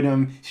to avoid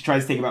him. She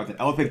tries to take him out with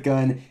an elephant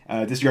gun,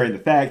 disregarding the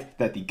fact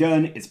that the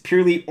gun is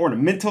purely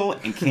ornamental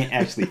and can't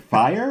actually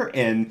fire,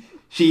 and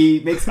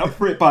she makes up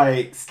for it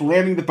by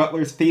slamming the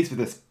butler's face with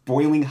this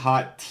boiling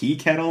hot tea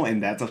kettle,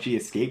 and that's how she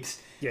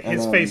escapes. Yeah,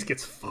 his face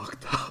gets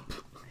fucked up.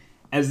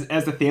 As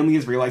the family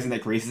is realizing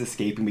that Grace is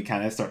escaping, we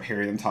kind of start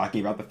hearing them talking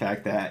about the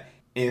fact that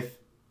if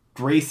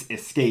Grace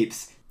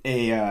escapes,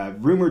 a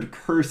rumored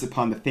curse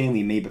upon the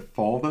family may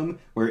befall them,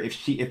 where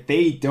if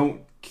they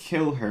don't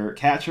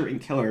catch her and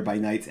kill her by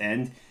night's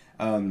end,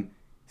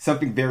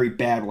 something very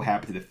bad will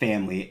happen to the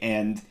family.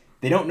 And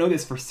they don't know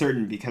this for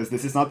certain because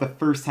this is not the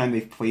first time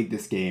they've played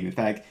this game. In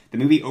fact, the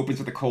movie opens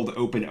with a cold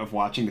open of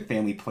watching the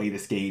family play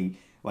this game,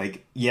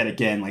 like, yet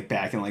again, like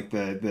back in, like,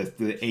 the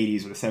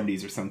 80s or the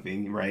 70s or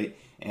something, right?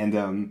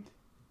 And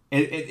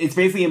it's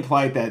basically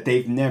implied that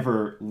they've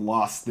never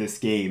lost this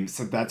game,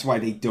 so that's why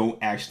they don't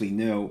actually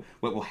know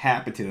what will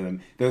happen to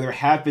them. Though there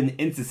have been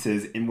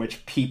instances in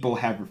which people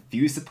have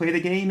refused to play the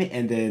game,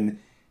 and then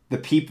the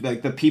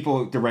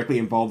people directly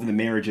involved in the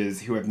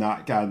marriages who have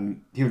not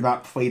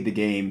played the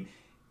game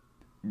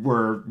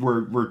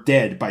were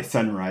dead by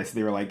sunrise. So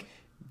they were like,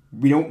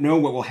 we don't know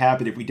what will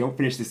happen if we don't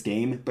finish this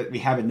game, but we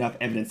have enough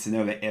evidence to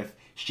know that if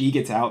she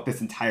gets out,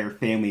 this entire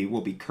family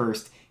will be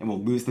cursed and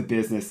will lose the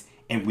business,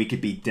 and we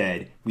could be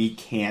dead. We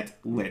can't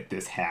let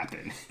this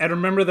happen. And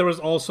remember, there was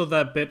also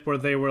that bit where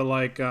they were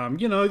like,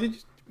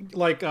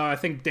 I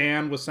think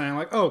Dan was saying,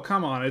 like, oh,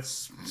 come on,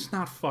 it's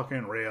not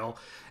fucking real.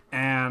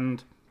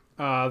 And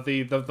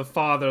the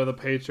father, the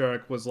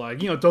patriarch, was like,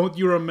 don't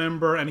you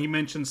remember? And he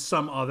mentioned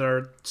some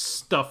other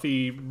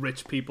stuffy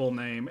rich people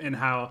name, and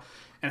how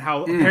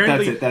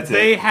apparently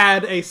they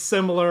had a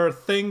similar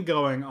thing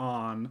going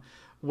on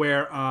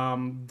where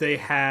they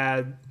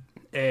had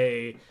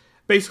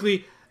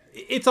basically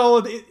it's all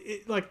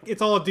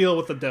a deal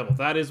with the devil.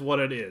 That is what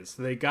it is.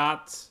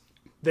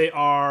 They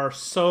are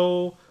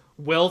so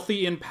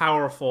wealthy and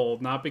powerful,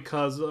 not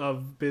because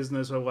of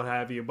business or what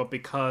have you, but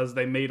because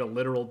they made a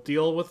literal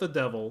deal with the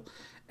devil.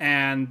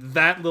 And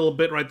that little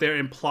bit right there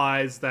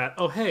implies that,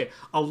 oh hey,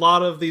 a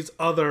lot of these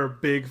other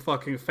big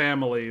fucking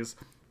families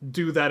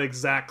do that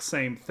exact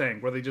same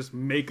thing, where they just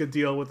make a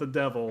deal with the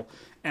devil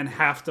and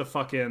have to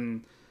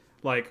fucking,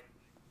 like,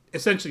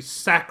 essentially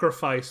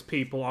sacrifice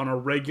people on a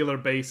regular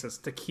basis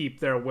to keep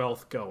their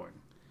wealth going.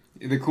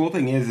 The cool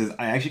thing is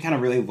I actually kind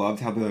of really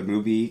loved how the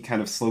movie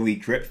kind of slowly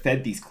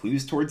drip-fed these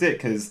clues towards it,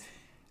 because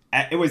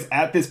it was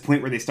at this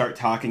point where they start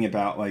talking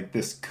about, like,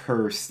 this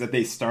curse, that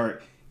they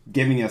start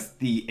giving us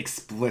the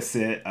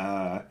explicit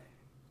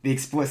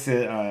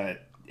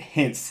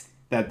hints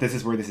that this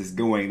is where this is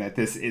going, that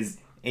this is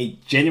a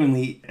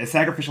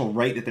sacrificial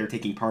rite that they're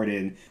taking part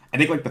in. I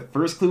think, like, the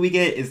first clue we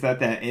get is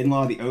that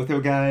in-law, the Otho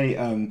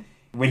guy,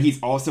 when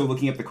he's also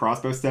looking up the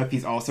crossbow stuff,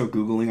 he's also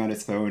Googling on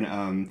his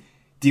phone,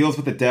 deals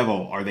with the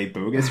devil, are they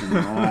bogus or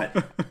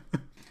not?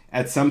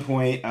 At some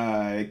point,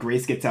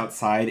 Grace gets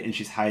outside and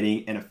she's hiding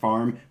in a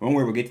farm. One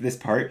where we'll get to this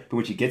part, but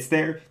when she gets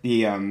there,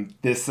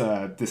 this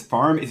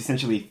farm is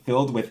essentially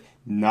filled with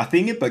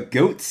nothing but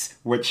goats,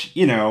 which,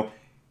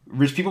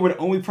 rich people would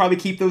only probably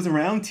keep those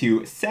around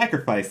to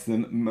sacrifice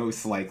them,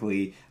 most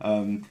likely.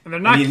 And they're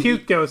not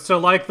cute goats. They're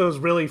like those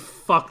really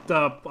fucked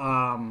up,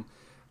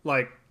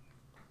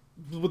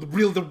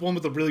 the one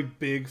with the really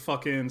big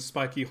fucking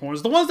spiky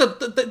horns. The ones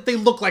that they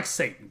look like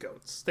Satan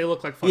goats. They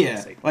look like fucking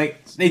Satan.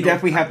 Like they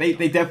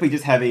definitely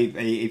just have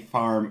a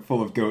farm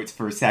full of goats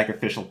for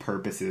sacrificial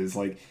purposes.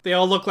 Like they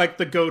all look like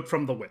the goat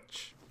from The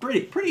Witch.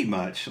 Pretty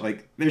much.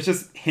 Like there's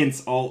just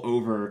hints all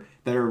over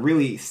that are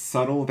really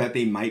subtle that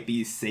they might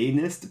be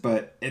Satanist,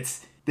 but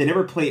they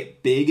never play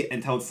it big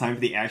until it's time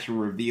for the actual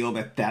reveal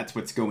that that's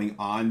what's going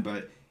on.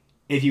 But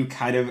if you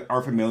kind of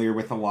are familiar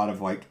with a lot of,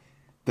 like,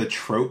 the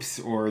tropes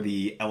or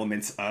the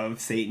elements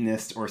of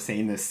Satanists or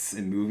Satanists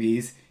in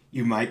movies,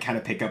 you might kind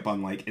of pick up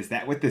on, like, is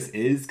that what this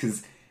is?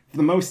 Because for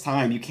the most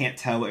time, you can't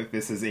tell if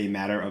this is a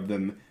matter of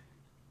them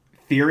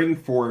fearing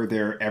for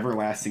their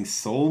everlasting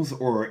souls,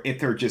 or if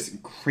they're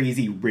just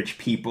crazy rich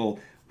people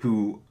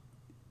who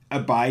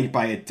abide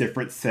by a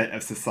different set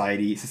of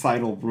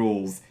societal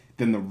rules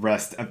than the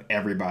rest of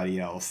everybody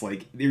else.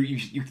 Like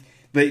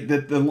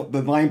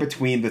the line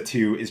between the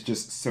two is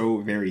just so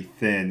very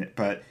thin.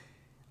 But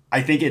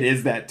I think it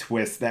is that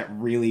twist that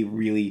really,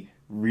 really,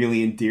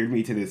 really endeared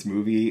me to this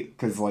movie,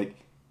 because like,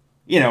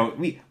 you know,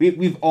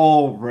 we've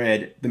all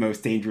read The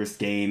Most Dangerous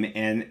Game,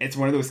 and it's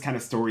one of those kind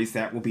of stories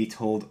that will be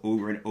told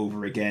over and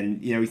over again.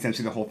 You know,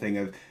 essentially the whole thing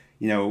of,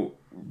 you know,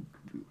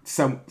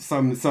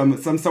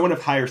 someone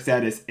of higher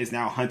status is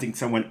now hunting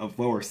someone of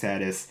lower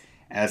status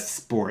as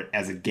sport,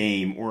 as a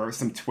game, or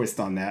some twist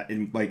on that.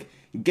 And like,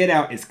 Get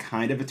Out is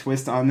kind of a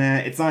twist on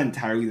that. It's not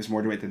entirely, there's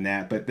more to it than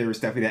that, but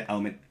there's definitely that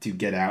element to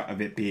Get Out of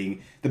it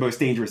being the most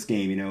dangerous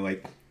game. You know,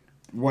 like,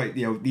 what,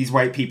 you know, these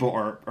white people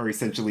are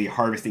essentially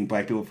harvesting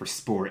black people for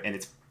sport, and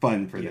it's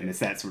fun for them. It's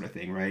that sort of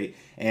thing, right?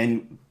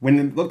 And when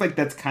it looked like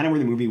that's kind of where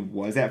the movie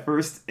was at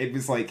first, it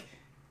was like,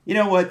 you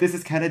know what, this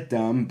is kind of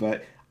dumb,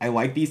 but I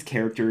like these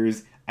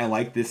characters. I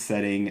like this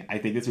setting. I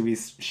think this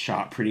movie's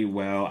shot pretty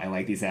well. I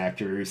like these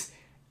actors.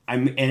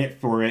 I'm in it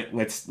for it.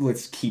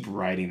 Let's keep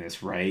writing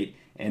this, right?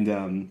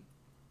 And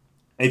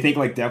I think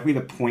like definitely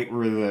the point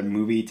where the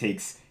movie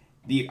takes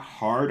the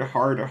hard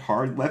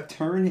left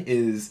turn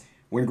is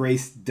when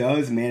Grace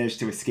does manage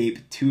to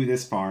escape to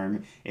this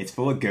farm. It's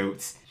full of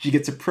goats. She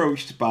gets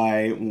approached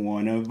by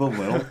one of the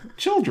little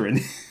children.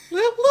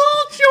 Little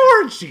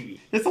Georgie.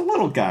 It's a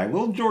little guy,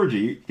 little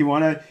Georgie. You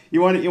wanna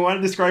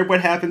describe what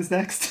happens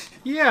next?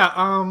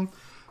 Yeah.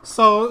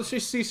 So she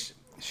sees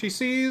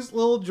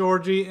little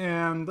Georgie,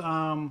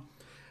 and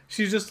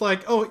she's just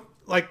like, oh,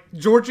 like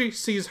Georgie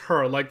sees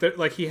her,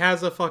 like he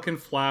has a fucking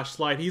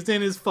flashlight. He's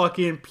in his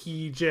fucking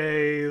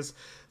PJs.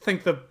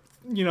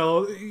 You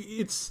know,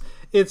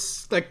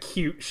 it's like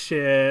cute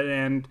shit,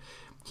 and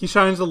he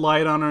shines a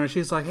light on her, and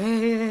she's like,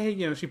 hey,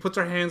 you know, she puts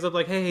her hands up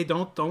like, hey,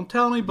 don't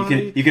tell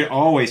anybody. You can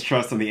always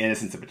trust on the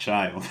innocence of a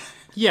child.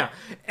 Yeah,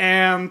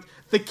 and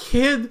the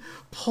kid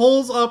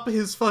pulls up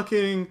a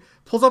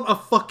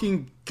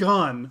fucking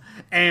gun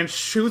and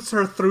shoots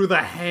her through the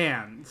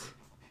hand.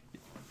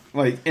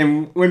 Like,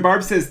 and when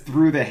Barb says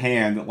through the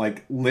hand,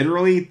 like,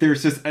 literally,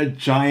 there's just a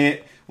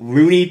giant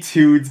Looney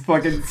Tunes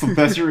fucking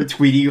Sylvester and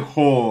Tweety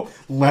hole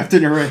left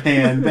in her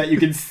hand that you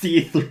can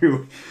see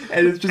through.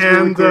 And it's just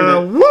really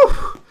clear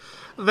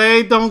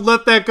they don't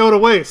let that go to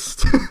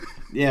waste.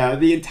 Yeah,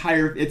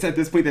 it's at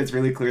this point that it's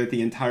really clear that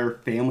the entire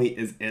family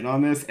is in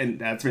on this, and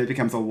that's when it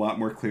becomes a lot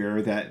more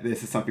clear that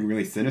this is something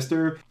really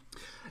sinister.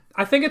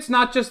 I think it's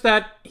not just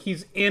that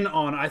he's in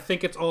on it. I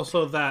think it's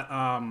also that,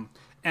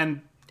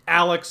 and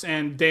Alex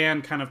and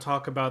Dan kind of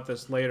talk about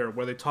this later,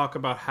 where they talk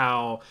about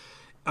how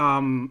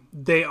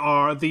they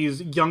are,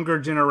 these younger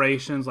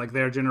generations, like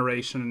their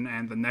generation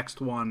and the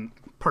next one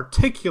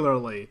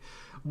particularly,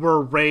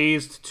 were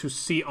raised to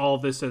see all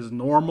this as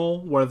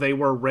normal, where they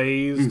were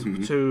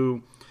raised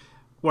to,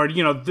 where,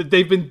 you know,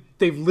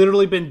 they've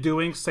literally been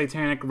doing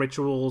satanic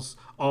rituals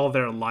all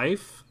their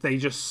life. They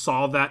just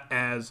saw that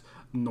as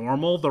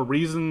normal. The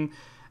reason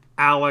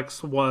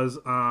Alex was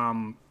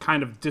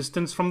kind of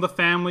distanced from the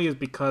family is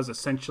because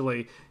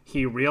essentially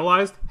he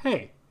realized,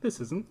 hey, this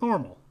isn't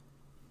normal.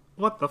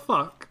 What the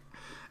fuck?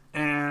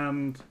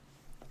 And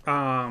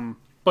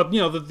but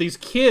you know, these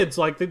kids,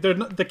 like,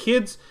 the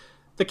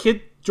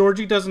kid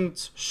Georgie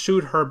doesn't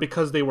shoot her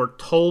because they were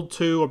told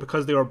to or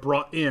because they were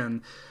brought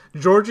in.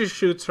 Georgie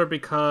shoots her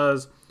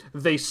because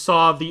they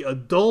saw the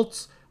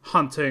adults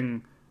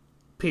hunting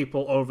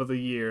people over the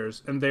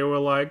years, and they were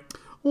like,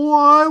 well,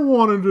 I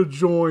wanted to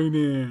join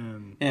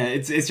in. Yeah,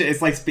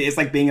 it's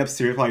like being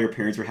upstairs while your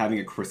parents were having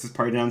a Christmas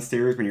party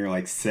downstairs when you're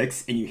like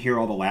 6, and you hear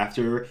all the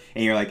laughter,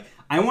 and you're like,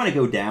 I want to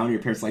go down. And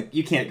your parents are like,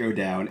 you can't go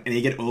down. And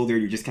they get older,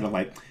 and you're just kind of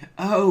like,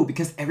 oh,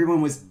 because everyone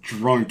was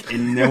drunk,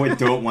 and no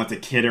adult wants a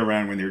kid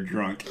around when they're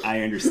drunk.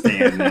 I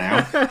understand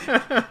now.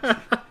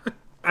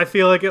 I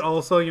feel like it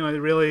also, you know, it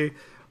really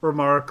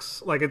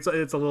remarks, like, it's a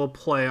little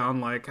play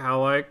on like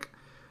how like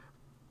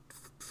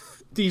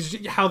these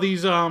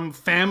families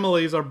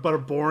are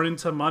born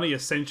into money,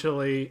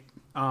 essentially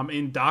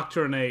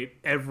indoctrinate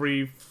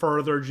every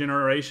further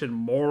generation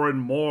more and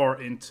more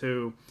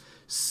into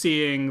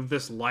seeing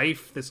this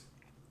life, this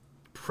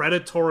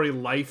predatory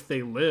life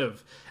they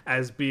live,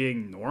 as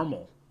being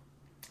normal.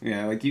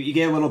 Yeah, like you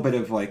get a little bit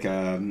of like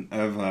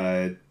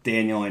of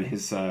Daniel and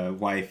his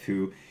wife,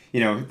 who, you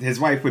know, his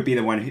wife would be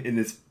the one in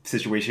this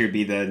situation, would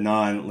be the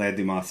non-Les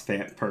Dumas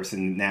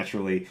person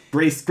naturally.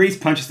 Grace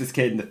punches this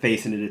kid in the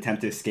face in an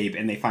attempt to escape,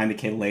 and they find the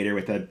kid later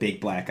with a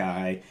big black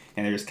eye,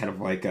 and they're just kind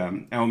of like,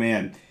 oh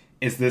man,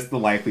 is this the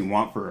life we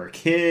want for our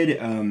kid?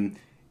 And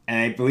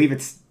I believe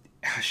it's,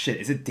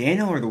 is it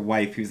Daniel or the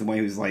wife who's the one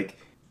who's like,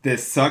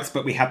 this sucks,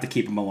 but we have to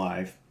keep him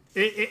alive?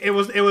 It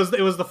was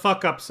the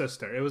fuck up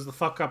sister. It was the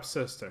fuck up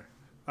sister.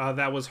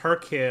 That was her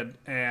kid,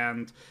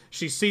 and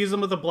she sees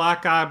him with a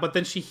black eye, but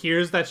then she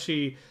hears that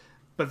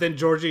but then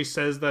Georgie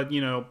says that,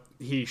 you know,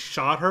 he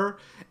shot her,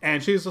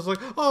 and she's just like,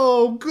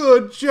 "Oh,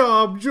 good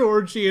job,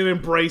 Georgie," and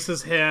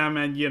embraces him,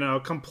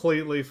 and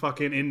completely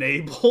fucking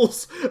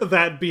enables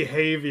that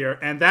behavior.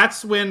 And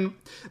that's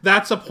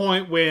a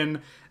point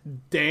when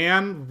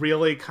Dan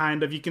really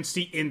kind of, you can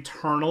see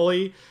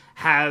internally,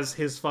 has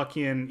his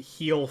fucking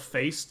heel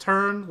face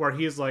turn, where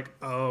he's like,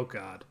 "Oh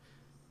God,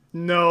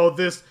 no,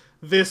 this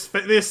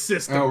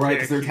system." Oh right,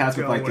 because they're tasked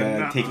with like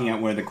taking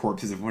out one of the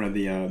corpses of one of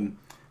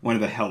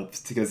the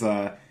helps, because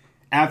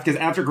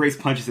after Grace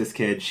punches this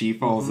kid, she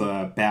falls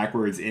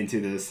backwards into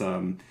this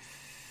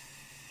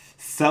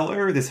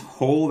cellar, this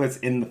hole that's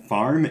in the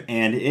farm,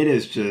 and it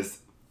is just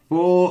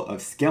full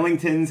of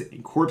skeletons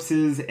and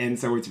corpses, and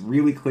so it's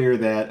really clear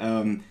that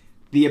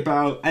the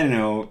about, I don't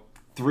know,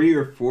 3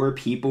 or 4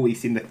 people we've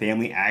seen the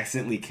family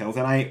accidentally kill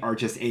tonight are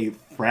just a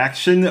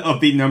fraction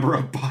of the number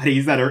of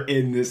bodies that are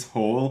in this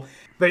hole.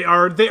 They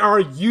are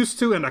used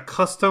to and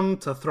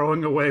accustomed to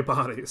throwing away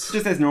bodies.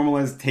 Just as normal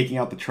as taking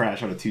out the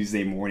trash on a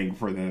Tuesday morning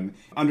for them.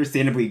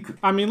 Understandably...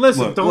 I mean,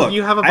 listen, look,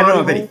 you have a body I don't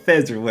know hole? if any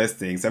feds are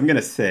listening, so I'm going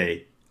to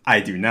say, I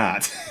do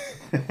not.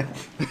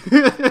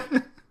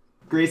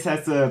 Grace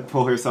has to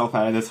pull herself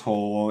out of this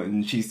hole,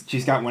 and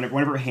she's got one of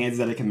her hands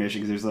out of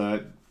commission because there's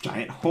a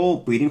giant hole,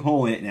 bleeding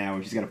hole in it now,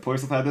 and she's got to pull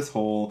herself out of this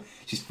hole.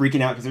 She's freaking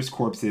out because there's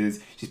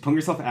corpses. She's pulling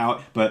herself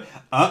out, but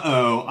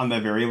on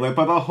the very lip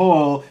of the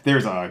hole,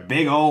 there's a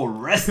big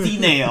old rusty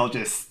nail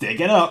just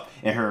sticking up,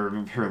 and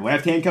her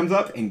left hand comes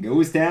up and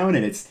goes down,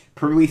 and it's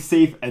perfectly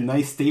safe, a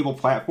nice stable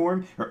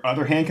platform. Her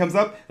other hand comes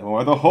up,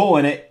 with a hole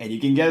in it, and you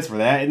can guess where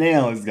that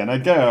nail is gonna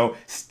go,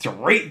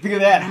 straight through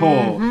that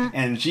hole,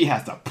 and she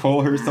has to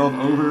pull herself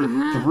over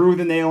through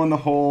the nail in the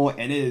hole,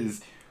 and it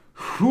is,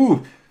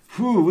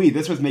 whoo-wee,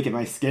 this was making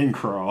my skin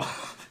crawl.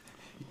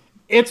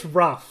 It's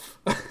rough.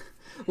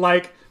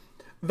 like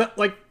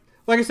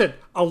I said,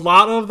 a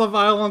lot of the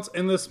violence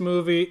in this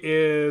movie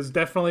is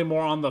definitely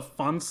more on the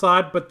fun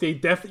side, but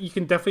you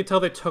can definitely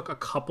tell they took a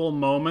couple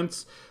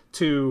moments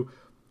to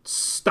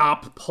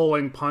stop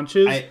pulling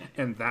punches,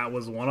 and that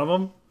was one of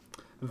them.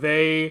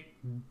 They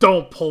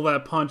don't pull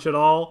that punch at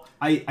all.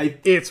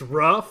 It's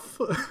rough.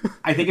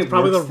 I think it's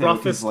probably the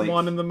roughest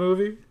one in the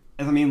movie.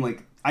 I mean,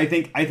 like, I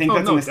think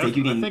that's a mistake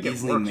you can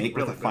easily make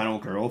with the final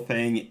girl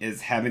thing,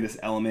 is having this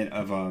element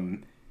of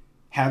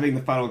having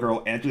the final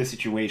girl enter the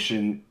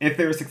situation, if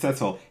they're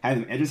successful,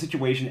 having them enter the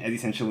situation as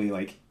essentially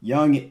like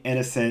young,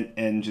 innocent,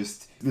 and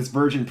just this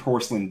virgin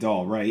porcelain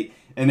doll, right?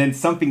 And then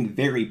something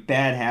very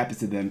bad happens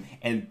to them,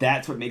 and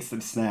that's what makes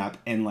them snap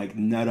and like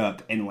nut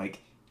up and like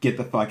get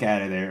the fuck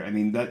out of there. I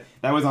mean, that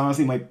was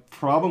honestly my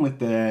problem with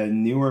the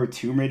newer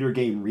Tomb Raider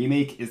game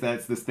remake, is that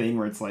it's this thing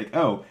where it's like,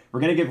 oh,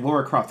 we're going to give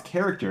Lara Croft's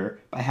character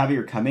by having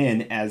her come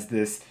in as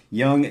this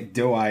young,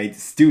 doe-eyed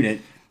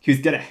student who's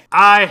gonna...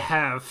 I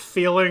have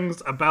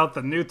feelings about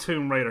the new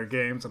Tomb Raider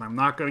games, and I'm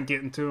not going to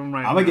get into them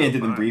right now. I'm going to get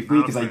into them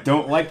briefly, because I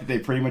don't like that they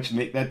pretty much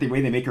make that the way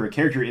they make her a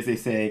character is they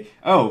say,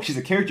 oh, she's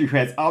a character who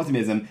has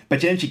optimism, but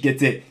then she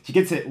gets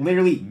it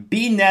literally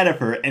beaten out of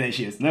her, and then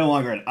she is no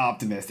longer an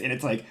optimist. And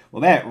it's like,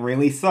 well, that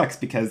really sucks,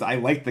 because I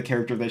liked the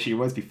character that she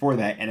was before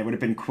that, and it would have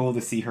been cool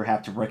to see her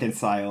have to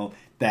reconcile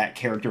that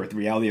character with the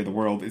reality of the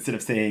world, instead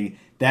of saying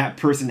that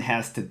person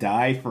has to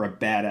die for a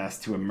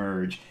badass to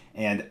emerge.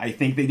 And I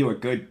think they do a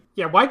good...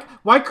 Yeah,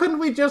 why couldn't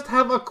we just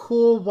have a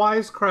cool,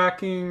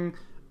 wisecracking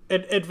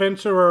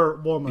adventurer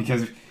woman?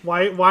 Because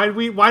why'd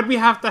we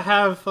have to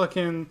have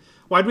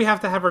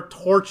her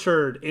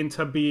tortured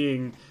into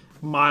being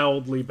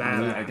mildly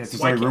badass? I guess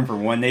there's only room for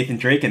one Nathan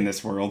Drake in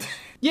this world.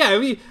 Yeah, I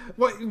mean,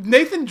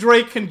 Nathan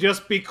Drake can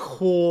just be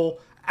cool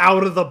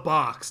out of the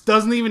box.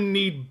 Doesn't even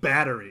need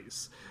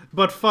batteries.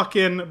 But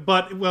fucking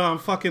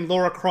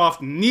Lara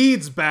Croft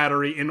needs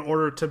battery in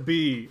order to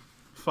be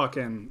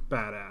fucking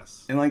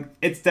badass. And like,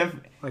 it's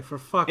definitely, like, for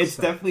fuck's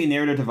sake, definitely a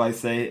narrative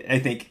device that I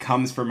think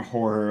comes from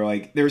horror.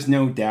 Like, there's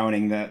no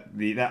doubting that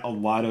a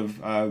lot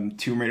of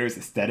Tomb Raider's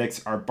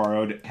aesthetics are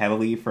borrowed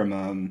heavily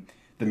from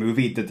the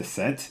movie The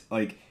Descent.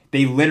 Like,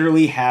 they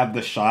literally have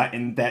the shot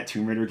in that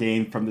Tomb Raider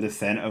game from The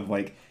Descent of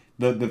like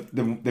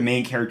the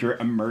main character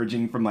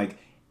emerging from like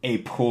a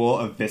pool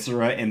of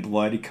viscera and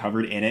blood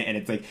covered in it, and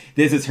it's like,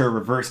 this is her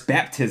reverse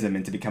baptism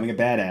into becoming a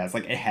badass.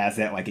 Like, it has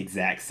that like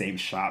exact same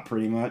shot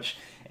pretty much.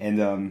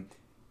 And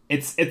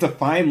it's a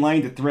fine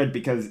line to thread,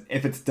 because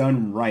if it's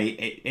done right,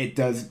 it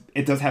does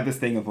have this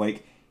thing of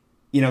like,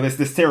 you know,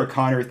 this Sarah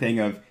Connor thing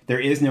of,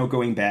 there is no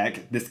going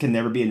back. This can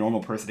never be a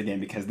normal person again,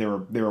 because they're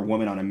a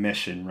woman on a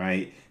mission,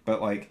 right?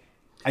 But like,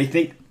 I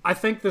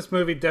think this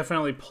movie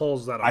definitely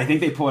pulls that off. I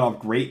think they pull it off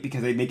great,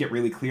 because they make it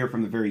really clear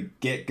from the very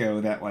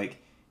get-go that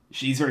like,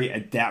 she's very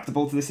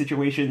adaptable to the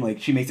situation.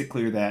 Like, she makes it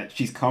clear that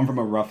she's come from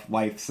a rough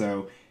life,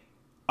 so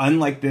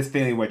unlike this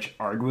family, which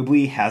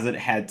arguably hasn't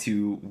had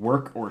to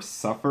work or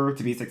suffer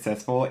to be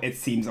successful, it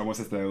seems almost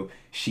as though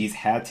she's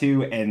had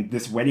to, and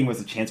this wedding was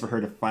a chance for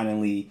her to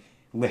finally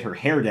let her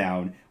hair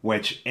down,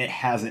 which it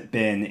hasn't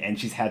been, and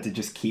she's had to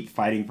just keep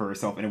fighting for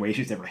herself in a way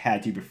she's never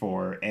had to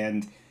before.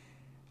 And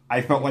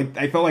I felt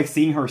like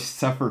seeing her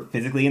suffer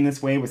physically in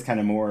this way was kind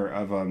of more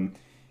of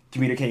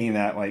communicating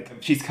that, like,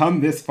 she's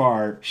come this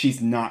far,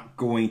 she's not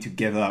going to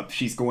give up.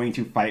 She's going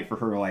to fight for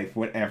her life,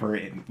 whatever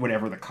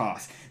the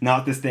cost.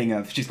 Not this thing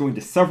of she's going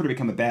to suffer to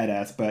become a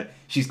badass, but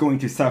she's going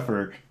to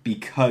suffer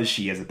because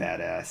she is a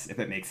badass, if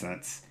it makes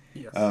sense.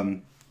 Yes.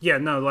 Yeah,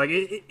 no, like,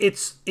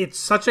 it's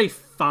such a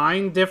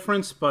fine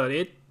difference, but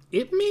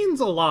it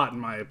means a lot, in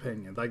my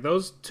opinion. Like,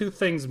 those two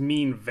things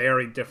mean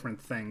very different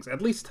things,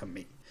 at least to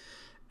me.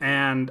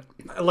 And,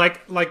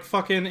 like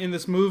fucking in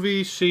this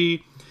movie,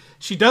 she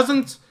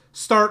doesn't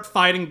start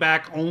fighting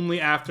back only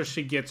after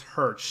she gets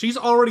hurt. She's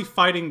already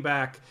fighting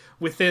back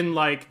within,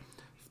 like,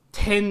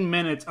 10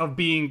 minutes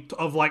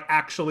of like,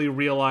 actually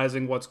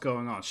realizing what's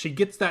going on. She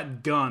gets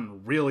that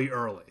gun really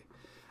early.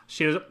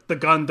 The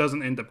gun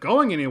doesn't end up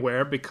going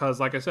anywhere because,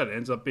 like I said, it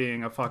ends up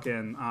being a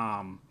fucking,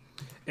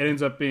 it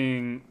ends up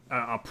being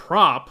a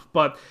prop.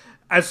 But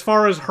as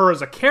far as her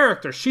as a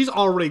character, she's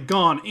already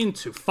gone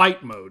into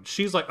fight mode.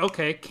 She's like,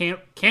 okay,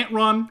 can't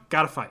run,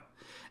 gotta fight.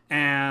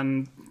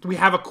 And we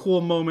have a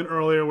cool moment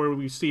earlier where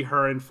we see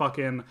her in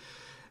fucking,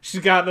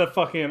 she's got the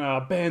fucking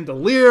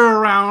bandolier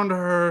around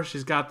her.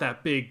 She's got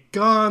that big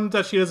gun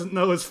that she doesn't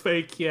know is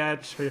fake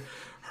yet.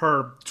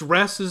 Her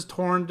dress is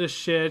torn to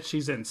shit.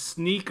 She's in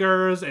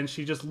sneakers, and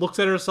she just looks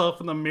at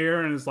herself in the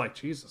mirror and is like,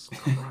 Jesus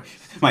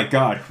Christ. My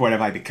God, what have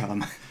I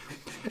become?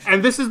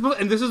 And this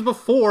is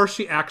before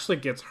she actually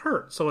gets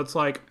hurt. So it's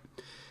like,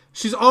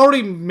 she's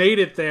already made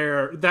it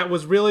there. That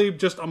was really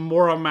just a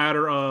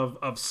matter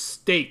of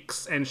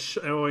stakes and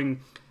showing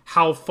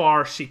how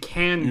far she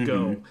can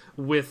go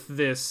with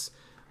this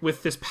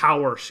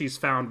power she's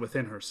found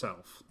within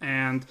herself.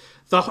 And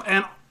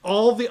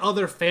all the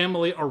other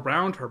family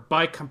around her,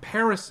 by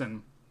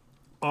comparison,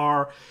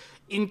 are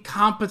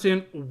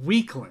incompetent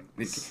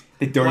weaklings.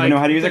 They don't even know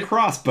how to use a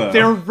crossbow.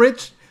 They're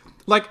rich.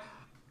 Like,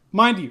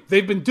 mind you,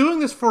 they've been doing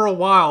this for a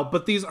while,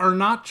 but these are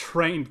not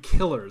trained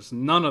killers.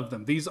 None of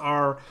them. These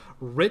are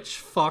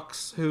rich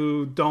fucks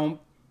who don't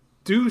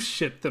do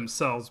shit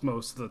themselves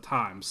most of the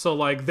time. So,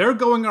 like, they're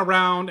going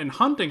around and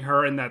hunting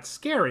her, and that's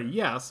scary,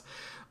 yes.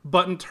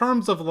 But in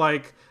terms of,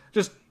 like,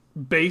 just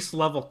base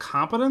level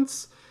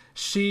competence,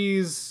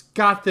 she's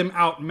got them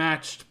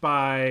outmatched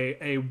by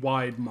a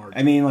wide margin.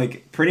 I mean,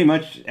 like, pretty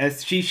much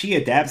as she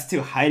adapts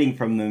to hiding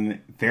from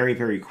them very,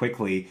 very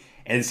quickly.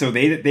 And so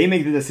they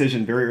make the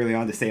decision very early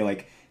on to say,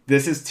 like,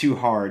 this is too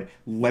hard.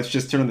 Let's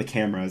just turn on the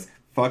cameras.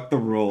 Fuck the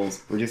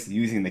rules. We're just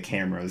using the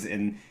cameras.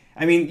 And,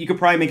 I mean, you could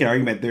probably make an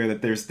argument there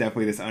that there's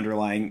definitely this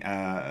underlying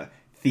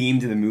theme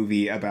to the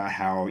movie about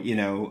how, you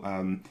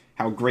know,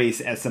 how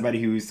Grace, as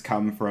somebody who's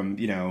come from,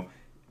 you know,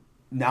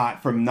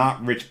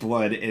 not rich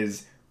blood,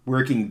 is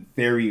working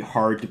very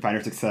hard to find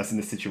her success in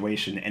this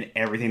situation, and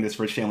everything this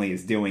rich family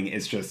is doing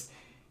is just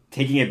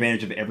taking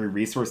advantage of every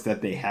resource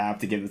that they have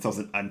to give themselves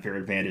an unfair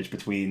advantage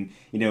between,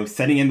 you know,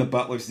 sending in the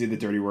butlers to do the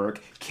dirty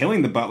work,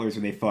 killing the butlers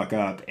when they fuck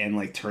up, and,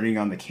 like, turning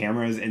on the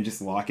cameras and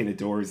just locking the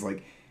doors.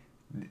 Like,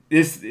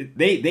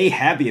 they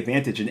have the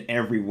advantage in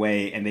every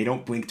way, and they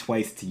don't blink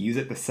twice to use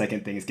it the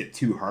second things get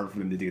too hard for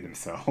them to do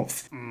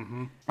themselves.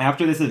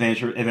 After this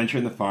adventure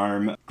in the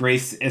farm,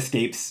 Grace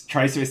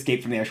tries to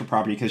escape from the actual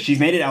property because she's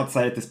made it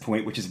outside at this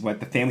point, which is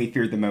what the family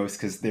feared the most,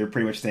 because they're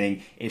pretty much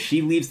saying, if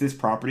she leaves this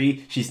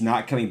property, she's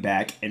not coming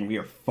back, and we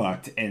are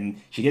fucked.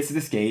 And she gets to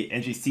this gate,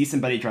 and she sees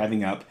somebody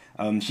driving up.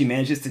 She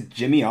manages to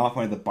jimmy off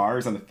one of the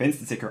bars on the fence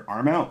to stick her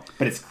arm out,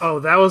 but it's... Oh,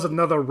 that was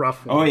another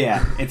rough one. Oh,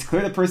 yeah. It's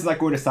clear the person's not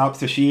going to stop,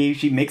 so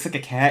she makes like a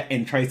cat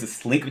and tries to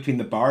slink between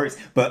the bars,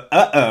 but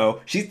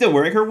she's still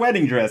wearing her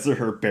wedding dress, or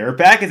her bare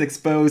back is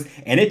exposed,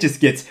 and it just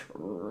gets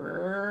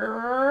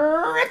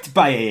ripped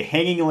by a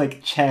hanging,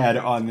 like, Chad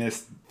on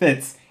this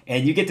fence,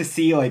 and you get to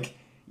see that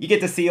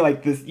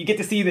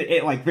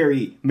it, like,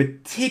 very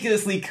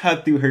meticulously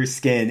cut through her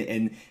skin,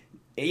 and...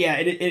 Yeah,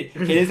 it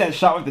is that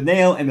shot with the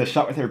nail and the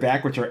shot with her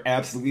back, which are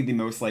absolutely the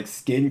most, like,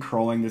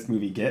 skin-crawling this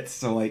movie gets.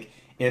 So, like,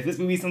 if this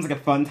movie sounds like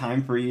a fun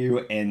time for you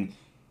and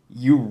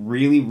you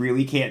really,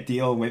 really can't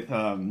deal with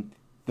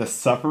the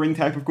suffering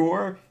type of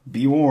gore,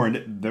 be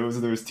warned, those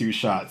are those two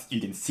shots.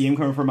 You can see them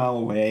coming from a mile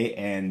away,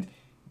 and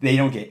they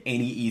don't get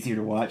any easier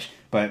to watch.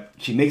 But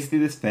she makes it through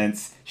this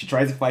fence. She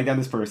tries to flag down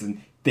this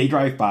person. They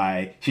drive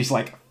by. She's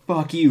like,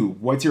 fuck you,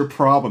 what's your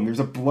problem? There's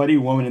a bloody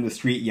woman in the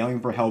street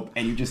yelling for help,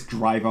 and you just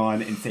drive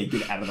on and say,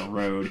 get out of the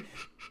road.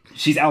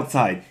 She's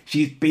outside.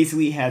 She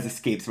basically has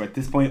escaped, so at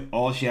this point,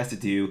 all she has to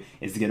do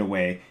is to get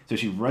away. So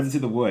she runs into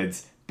the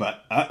woods,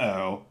 but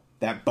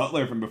that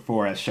butler from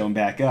before has shown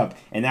back up,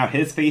 and now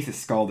his face is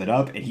scalded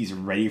up, and he's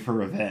ready for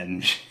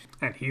revenge.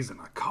 And he's in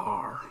a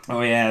car.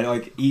 Oh yeah,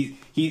 like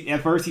he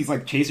at first he's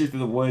like chasing her through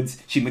the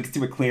woods. She makes it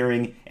to a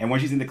clearing, and when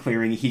she's in the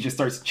clearing, he just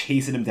starts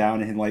chasing him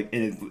down in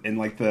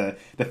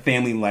the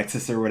family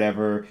Lexus or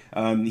whatever.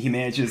 He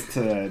manages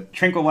to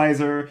tranquilize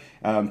her,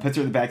 puts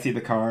her in the backseat of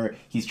the car.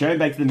 He's driving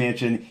back to the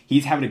mansion.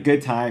 He's having a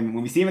good time.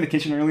 When we see him in the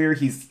kitchen earlier,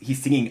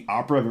 he's singing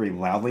opera very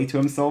loudly to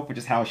himself, which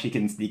is how she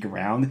can sneak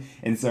around.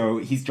 And so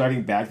he's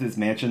driving back to this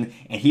mansion,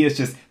 and he is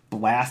just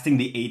blasting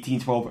the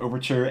 1812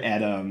 overture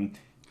at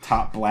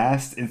top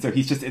blast, and so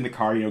he's just in the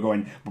car,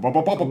 going and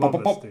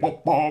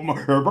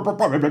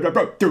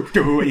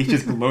he's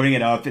just loading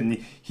it up,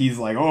 and he's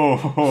like,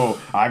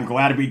 oh, I'm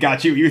glad we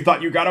got you. You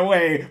thought you got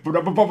away.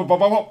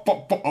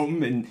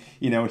 And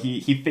he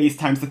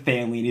FaceTimes the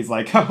family, and he's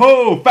like,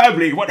 ho,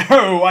 family, what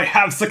ho, I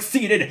have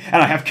succeeded,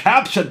 and I have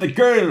captured the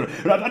girl.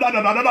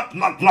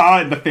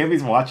 And the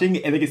family's watching,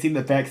 and they can see in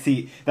the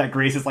backseat that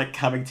Grace is like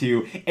coming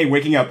to and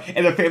waking up,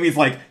 and the family's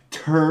like,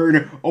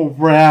 turn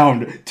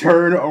around,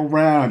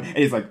 and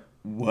he's like,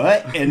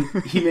 what? And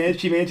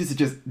she manages to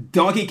just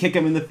donkey kick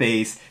him in the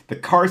face. The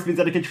car spins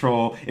out of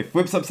control. It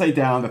flips upside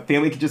down. The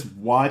family can just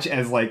watch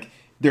as like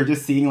they're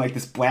just seeing like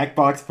this black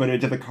box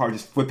footage of the car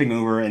just flipping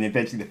over, and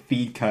eventually the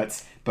feed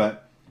cuts.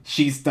 But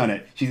she's done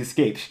it. She's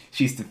escaped.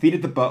 She's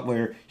defeated the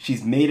butler.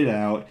 She's made it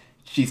out.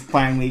 She's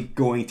finally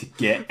going to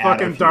get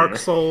out of here. Fucking Dark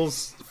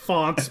Souls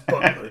fonts,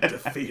 butler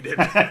defeated.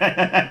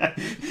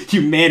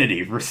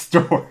 Humanity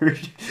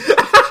restored.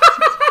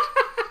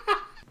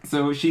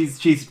 So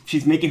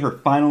she's making her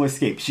final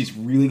escape. She's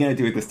really gonna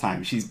do it this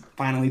time. She's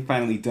finally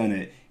done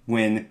it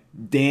when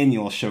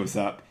Daniel shows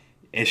up.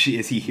 Is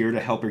he here to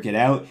help her get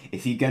out?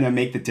 Is he gonna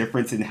make the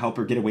difference and help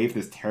her get away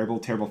from this terrible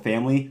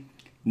family?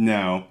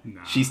 No.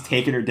 She's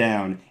taking her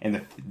down,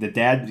 and the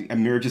dad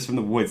emerges from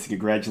the woods to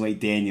congratulate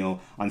Daniel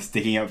on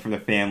sticking up for the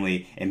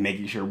family and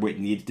making sure what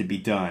needed to be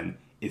done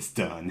is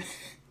done.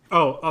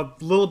 Oh, a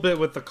little bit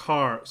with the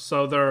car.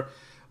 So they're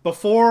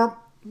before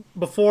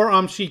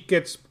she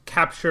gets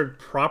captured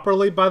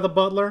properly by the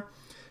butler,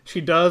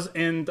 she does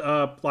end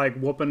up like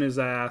whooping his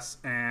ass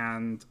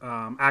and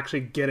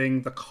actually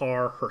getting the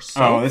car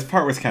herself. Oh, this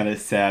part was kind of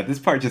sad. This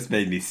part just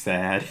made me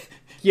sad.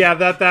 Yeah,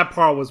 that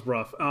part was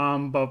rough.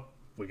 But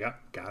we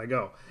gotta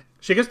go.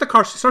 She gets the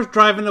car. She starts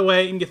driving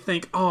away, and you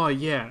think, oh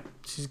yeah,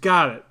 she's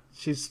got it.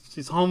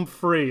 She's home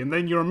free. And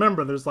then you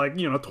remember there's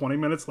 20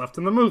 minutes left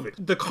in the movie.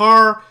 The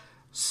car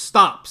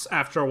stops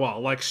after a while.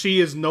 Like, she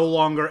is no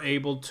longer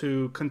able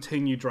to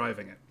continue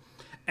driving it.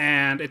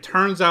 And it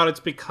turns out it's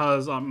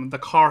because the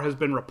car has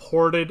been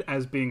reported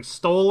as being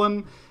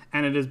stolen,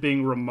 and it is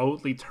being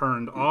remotely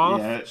turned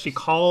off. Yeah. She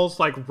calls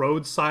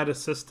roadside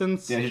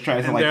assistance. Yeah, she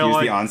tries to use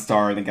the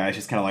OnStar, and the guy's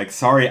just kind of like,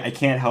 sorry, I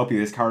can't help you.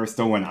 This car is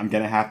stolen. I'm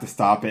gonna have to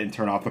stop it and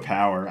turn off the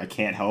power. I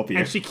can't help you.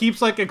 And she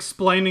keeps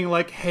explaining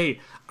hey,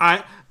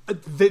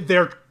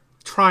 they're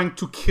trying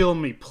to kill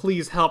me.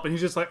 Please help. And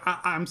he's just like,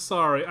 I'm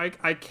sorry.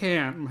 I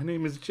can't. My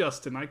name is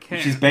Justin. I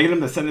can't. She's begging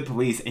him to send the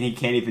police, and he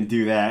can't even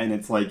do that. And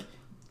it's like,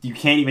 you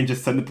can't even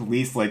just send the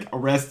police,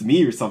 arrest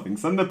me or something.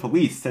 Send the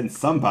police. Send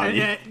somebody.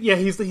 Yeah,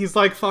 he's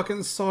like,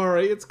 fucking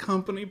sorry. It's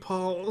company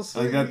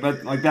policy.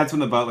 That's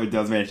when the butler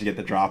does manage to get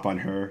the drop on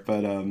her.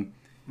 But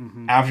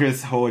after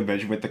this whole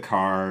adventure with the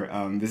car,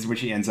 this is when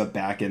she ends up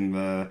back in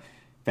the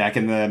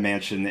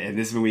mansion. And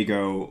this is when we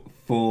go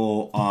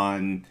full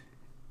on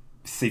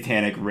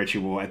satanic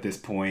ritual at this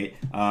point.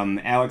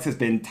 Alex has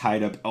been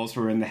tied up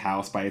elsewhere in the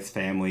house by his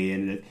family,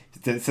 and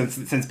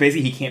since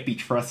basically he can't be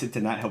trusted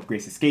to not help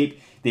Grace escape,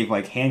 they've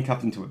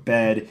handcuffed him to a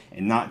bed,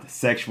 and not in a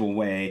sexual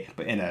way,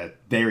 but in a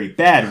very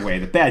bad way,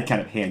 the bad kind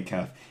of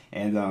handcuff.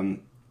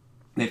 And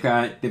they've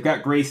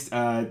got Grace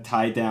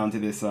tied down to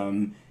this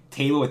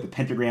table with the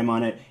pentagram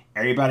on it.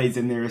 Everybody's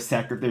in their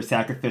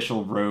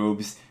sacrificial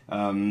robes.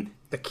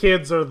 The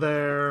kids are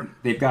there.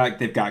 They've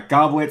got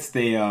goblets.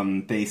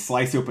 They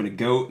slice open a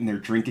goat, and they're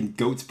drinking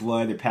goat's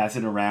blood. They're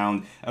passing it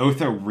around.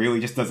 Otho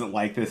really just doesn't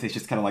like this. It's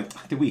just kind of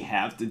like, do we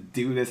have to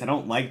do this? I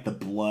don't like the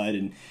blood.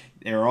 And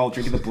they're all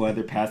drinking the blood.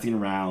 They're passing it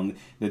around.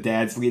 The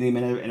dad's leading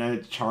them in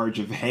a charge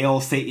of Hail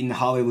Satan,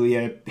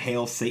 Hallelujah,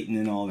 Hail Satan,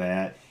 and all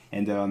that.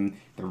 And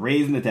they're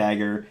raising the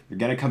dagger. They're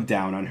gonna come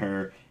down on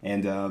her.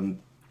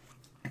 And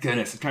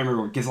goodness, I'm trying to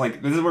remember, because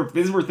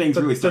this is where things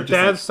really start. The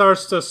dad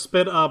starts to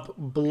spit up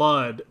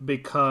blood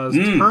because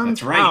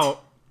turns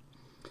out,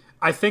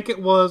 I think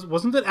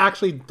wasn't it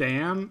actually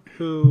Dan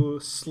who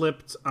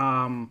slipped?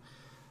 Wasn't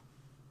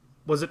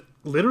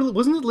it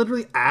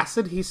literally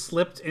acid he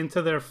slipped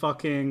into their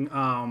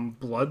fucking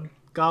blood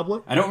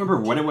goblet? I don't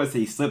remember what it was that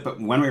he slipped, but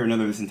one way or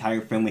another, this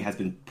entire family has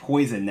been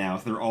poisoned now.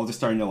 So they're all just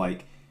starting to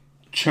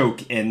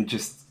choke and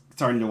just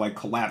starting to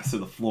collapse to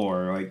the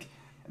floor.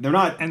 They're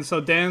not, and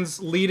so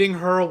Dan's leading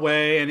her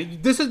away,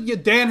 and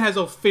Dan has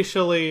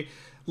officially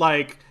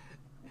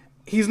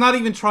he's not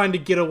even trying to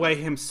get away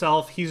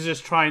himself. He's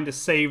just trying to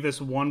save this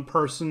one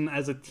person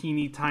as a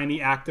teeny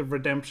tiny act of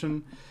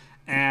redemption.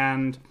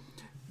 And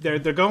they're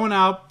going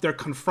out.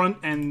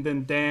 And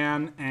then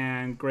Dan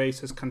and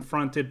Grace is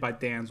confronted by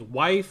Dan's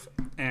wife,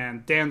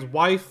 and Dan's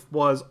wife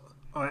was,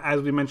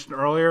 as we mentioned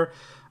earlier,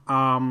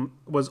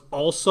 was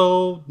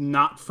also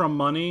not from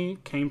money,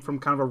 came from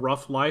kind of a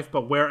rough life,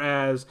 but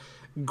whereas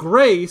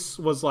Grace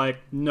was like,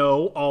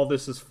 no, all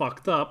this is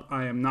fucked up.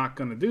 I am not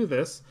going to do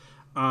this.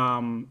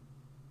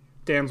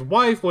 Dan's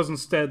wife was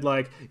instead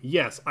like,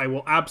 yes, I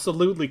will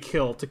absolutely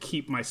kill to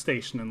keep my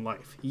station in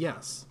life.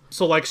 Yes.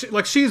 So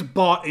she's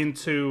bought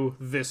into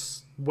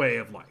this way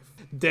of life.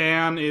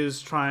 Dan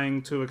is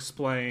trying to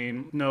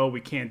explain, no, we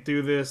can't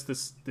do this.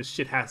 This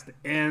shit has to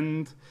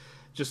end.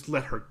 Just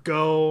let her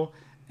go.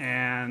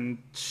 And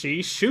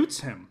she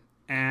shoots him.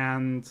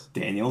 and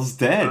Daniel's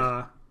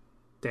dead.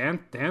 Dan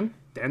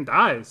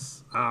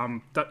dies.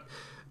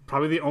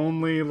 Probably the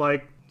only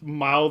like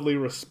mildly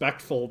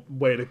respectful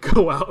way to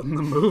go out in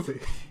the movie.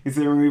 Is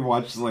there when we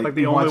watched like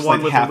the only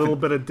one with a little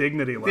bit of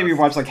dignity left? We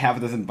watched like half a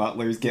dozen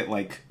butlers get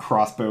like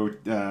crossbow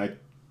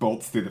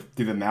bolts through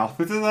the mouth.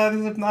 This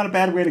is not a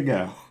bad way to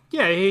go.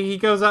 Yeah, he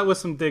goes out with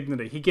some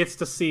dignity. He gets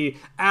to see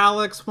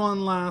Alex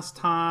one last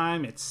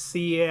time. It's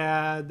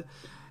Syed,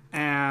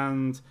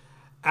 and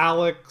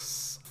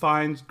Alex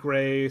finds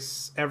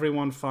Grace.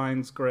 Everyone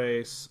finds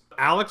Grace.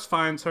 Alex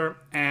finds her,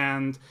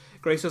 and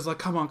Grace is like,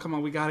 come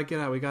on, we gotta get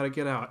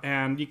out.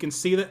 And you can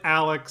see that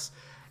Alex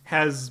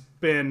has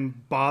been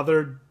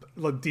bothered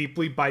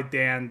deeply by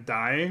Dan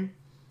dying.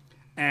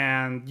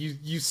 And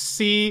you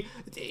see,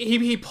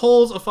 he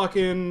pulls a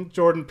fucking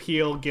Jordan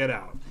Peele Get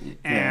Out.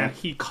 And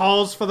he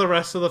calls for the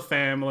rest of the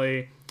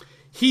family.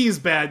 He's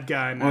bad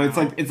guy now.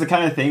 Well, it's the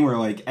kind of thing where,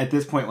 like, at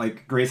this point,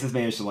 like, Grace has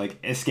managed to,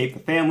 like, escape the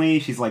family.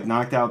 She's, like,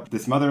 knocked out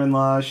this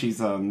mother-in-law. She's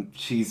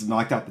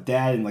knocked out the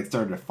dad and, like,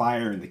 started a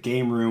fire in the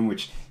game room,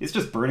 which is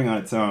just burning on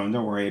its own.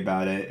 Don't worry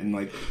about it. And,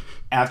 like,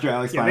 after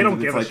Alex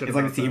finds it, it's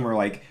like a scene where,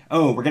 like,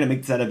 oh, we're gonna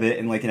make this out of it.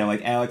 And, like, you know,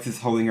 like, Alex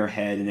is holding her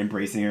head and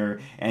embracing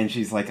her. And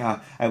she's like,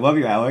 I love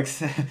you, Alex.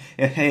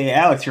 Hey,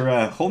 Alex, you're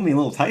holding me a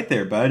little tight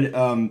there, bud.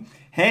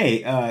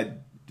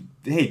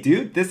 Hey,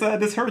 dude, this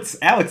hurts.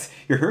 Alex,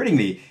 you're hurting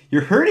me.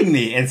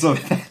 And so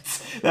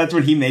that's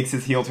when he makes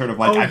his heel turn of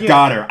like,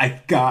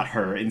 I've got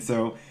her. And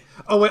so...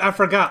 Oh, wait, I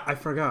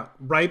forgot.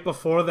 Right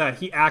before that,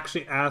 he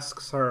actually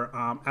asks her,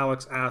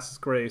 Alex asks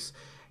Grace,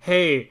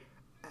 hey,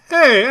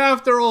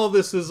 after all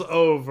this is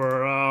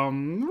over,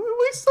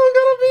 we still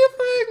gonna be a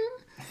thing?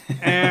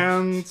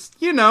 And,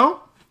 you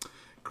know,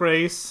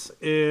 Grace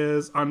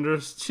is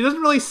she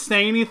doesn't really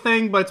say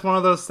anything, but it's one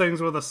of those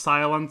things where the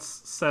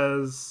silence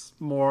says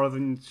more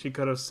than she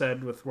could have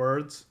said with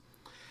words.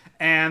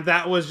 And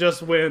that was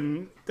just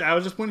when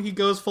he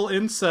goes full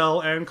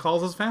incel and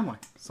calls his family.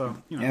 So,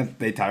 you know. Yeah,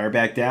 they tie her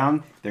back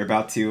down. They're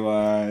about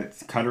to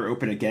cut her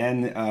open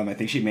again. I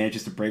think she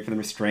manages to break from the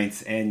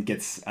restraints and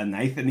gets a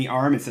knife in the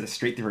arm instead of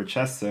straight through her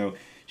chest. So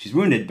she's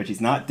wounded, but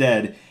she's not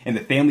dead. And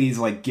the family's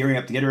like gearing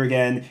up to get her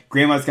again.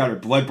 Grandma's got her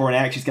bloodborne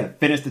axe. She's got to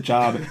finish the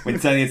job. When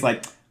suddenly it's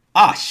like,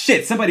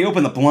 shit, somebody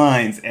open the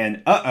blinds.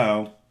 And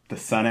the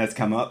sun has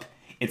come up.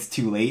 It's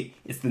too late.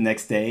 It's the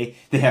next day.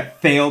 They have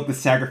failed the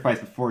sacrifice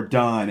before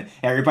dawn.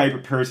 Everybody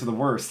prepares for the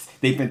worst.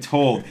 They've been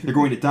told they're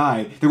going to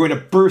die. They're going to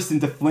burst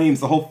into flames.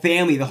 The whole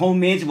family, the whole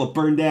mansion will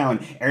burn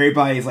down.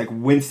 Everybody is like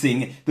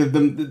wincing.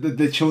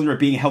 The children are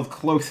being held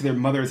close to their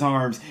mother's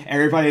arms.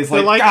 Everybody is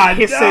like, God,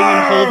 hissing no!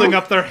 and holding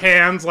up their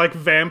hands like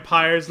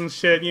vampires and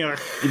shit. You know.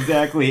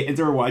 Exactly. And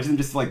so we're watching them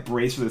just like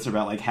brace for this for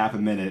about like half a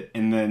minute,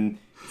 and then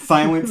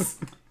silence,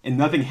 and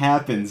nothing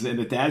happens. And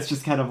the dad's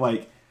just kind of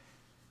like,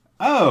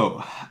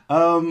 well,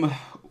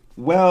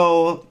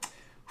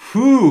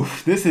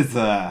 this is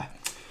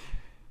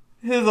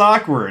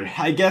awkward.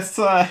 I guess,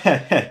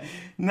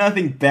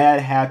 nothing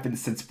bad happened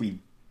since we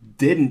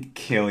didn't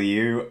kill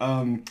you.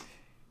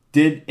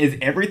 Is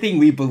everything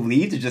we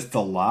believed just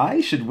a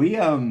lie? Should we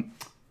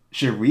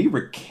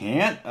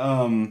recant?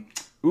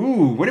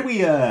 What do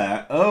we,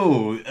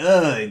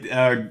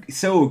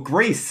 so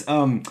Grace,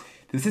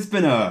 this has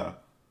been a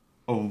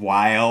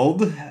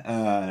wild,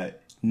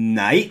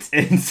 night,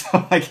 and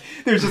so like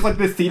there's just like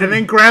this scene, and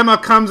then Grandma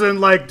comes in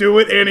like, do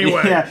it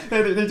anyway. Yeah,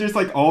 they're just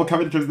like all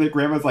coming to terms that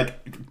Grandma's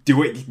like,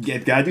 do it, you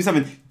gotta do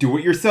something, do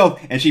it yourself.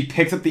 And she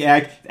picks up the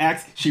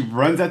axe, she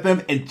runs at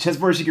them, and just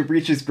before she can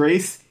reach his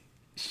Grace,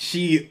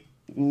 she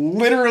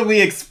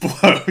literally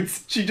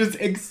explodes. She just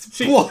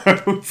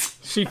explodes.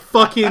 She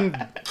fucking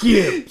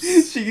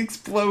gives. She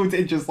explodes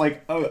in just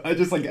like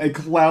a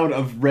cloud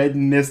of red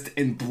mist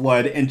and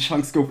blood, and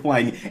chunks go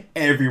flying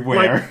everywhere.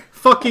 Like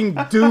fucking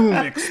Doom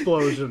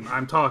explosion.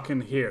 I'm talking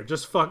here.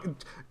 Just fucking.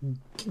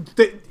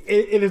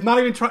 It is not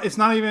even. It's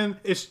not even.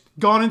 It's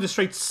gone into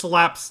straight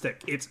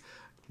slapstick. It's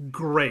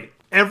great.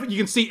 You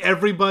can see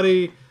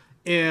everybody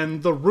in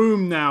the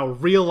room now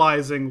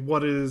realizing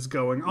what is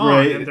going on,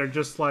 right. And they're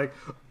just like,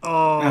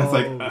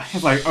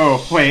 it's like,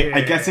 oh wait, shit.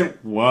 I guess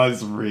it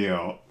was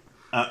real.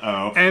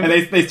 And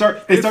they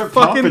start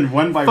popping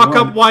one by one. Fuck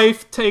up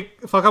wife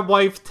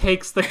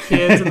takes the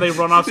kids and they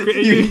run off screen.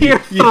 And you hear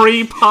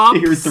three pops.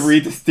 You hear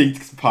three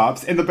distinct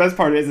pops, and the best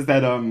part is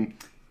that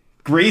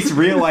Grace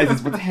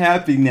realizes what's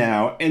happening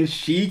now, and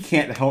she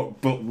can't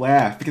help but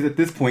laugh, because at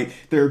this point,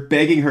 they're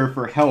begging her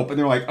for help, and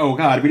they're like, oh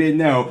God, we didn't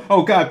know.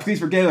 Oh God, please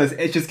forgive us.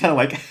 It's just kind of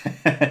like,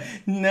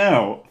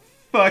 no,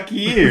 fuck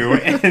you.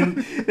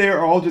 And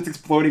they're all just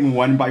exploding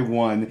one by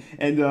one.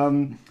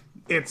 And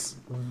it's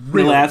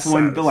really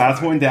the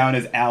last one down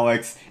is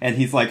Alex, and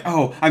he's like,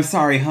 "Oh, I'm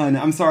sorry, hun.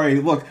 I'm sorry.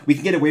 Look, we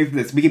can get away from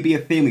this. We can be a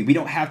family. We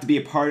don't have to be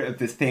a part of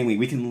this family.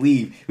 We can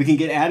leave. We can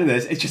get out of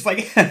this." It's just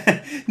like,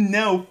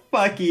 no,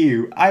 fuck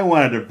you. I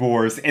want a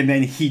divorce. And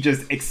then he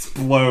just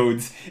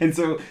explodes, and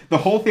so the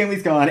whole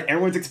family's gone.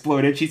 Everyone's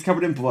exploded. She's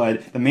covered in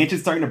blood. The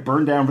mansion's starting to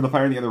burn down from the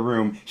fire in the other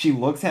room. She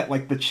looks at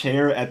like the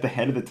chair at the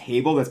head of the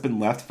table that's been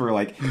left for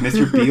like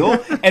Mr.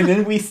 Beale, and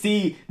then we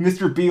see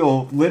Mr.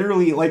 Beale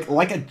literally like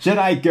a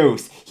Jedi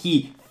ghost.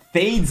 He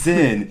fades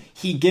in,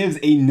 he gives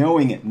a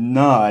knowing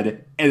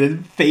nod, and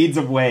then fades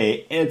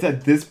away. And it's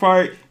at this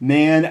part,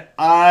 man,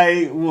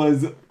 I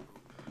was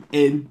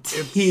in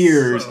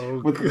tears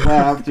with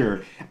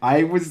laughter.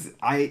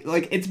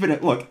 It's been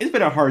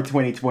a hard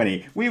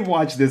 2020. We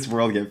watched this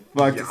world get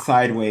fucked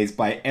sideways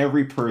by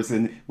every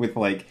person with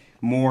like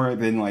more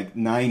than like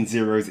 9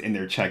 zeros in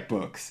their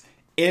checkbooks.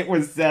 It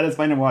was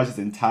satisfying to watch this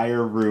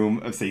entire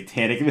room of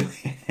satanic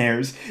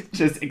millionaires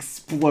just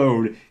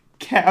explode,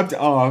 capped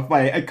off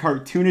by a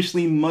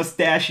cartoonishly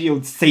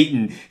mustachioed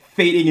Satan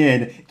fading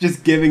in,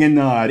 just giving a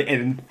nod,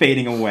 and then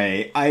fading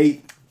away.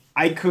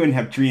 I couldn't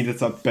have dreamed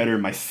this up better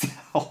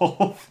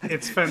myself.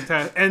 It's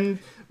fantastic. And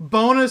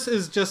bonus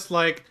is just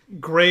like,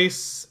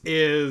 Grace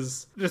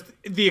is just,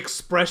 the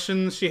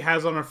expression she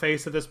has on her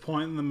face at this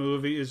point in the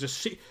movie is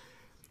just,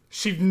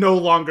 she no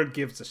longer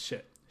gives a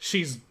shit.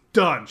 She's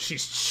done.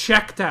 She's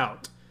checked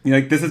out.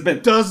 This has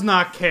been... Does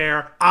not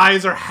care.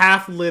 Eyes are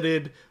half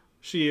lidded.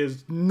 She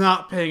is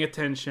not paying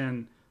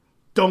attention.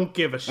 Don't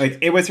give a shit.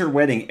 It was her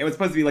wedding. It was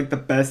supposed to be like the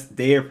best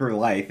day of her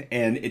life,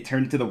 and it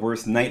turned into the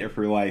worst night of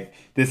her life.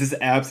 This is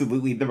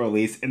absolutely the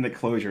release and the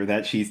closure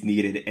that she's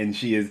needed, and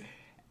she is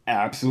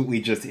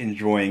absolutely just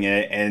enjoying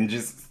it. And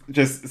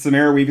just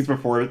Samara Weaving's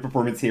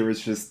performance here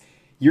is just,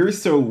 you're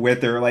so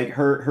with her. Like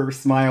her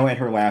smile and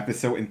her laugh is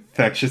so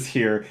infectious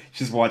here.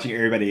 Just watching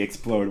everybody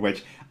explode,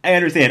 which I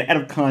understand out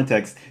of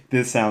context,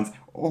 this sounds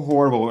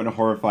horrible and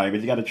horrifying,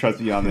 but you gotta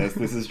trust me on this.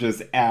 This is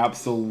just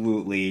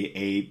absolutely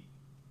a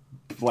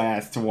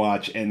blast to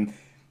watch, and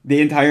the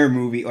entire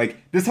movie, like,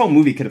 this whole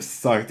movie could have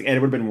sucked and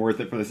it would have been worth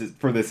it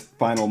for this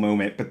final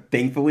moment, but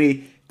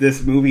thankfully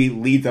this movie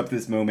leads up to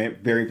this moment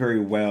very, very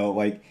well.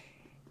 Like,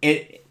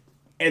 it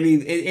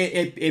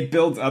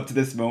builds up to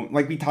this moment.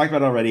 Like we talked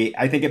about already,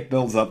 I think it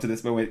builds up to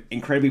this moment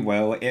incredibly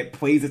well. It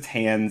plays its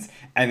hands,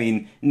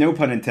 no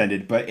pun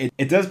intended, but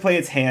it does play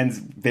its hands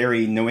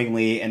very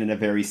knowingly and in a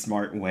very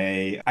smart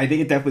way. I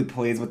think it definitely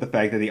plays with the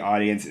fact that the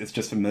audience is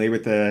just familiar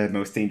with the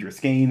Most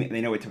Dangerous Game and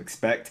they know what to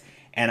expect.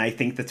 And I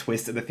think the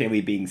twist of the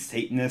family being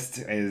Satanist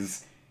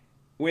is...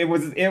 It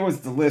was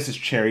delicious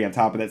cherry on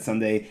top of that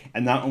sundae.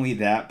 And not only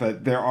that,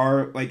 but there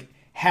are, like...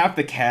 Half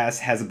the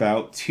cast has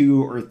about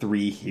 2 or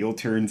 3 heel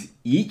turns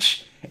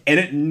each, and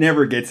it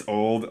never gets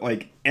old.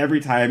 Like, every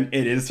time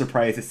it is a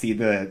surprise to see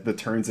the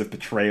turns of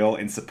betrayal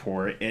and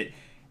support. It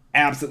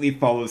absolutely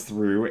follows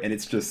through, and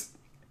it's just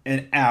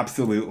an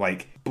absolute,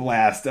 like,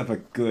 blast of a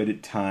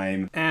good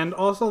time. And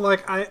also,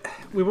 like,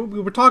 we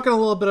were talking a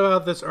little bit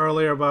about this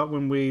earlier, about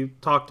when we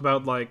talked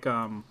about,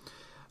 the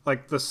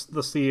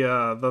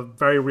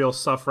very real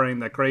suffering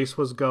that Grace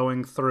was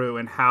going through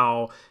and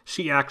how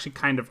she actually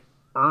kind of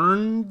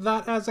earned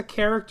that as a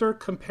character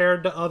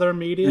compared to other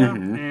media.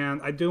 Mm-hmm.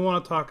 And I do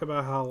want to talk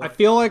about how I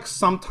feel like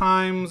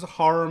sometimes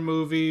horror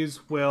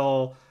movies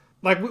will,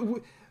 like,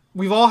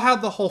 we've all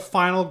had the whole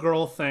final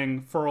girl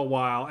thing for a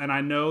while, and I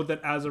know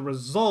that as a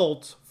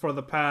result, for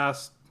the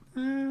past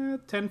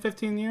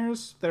 10-15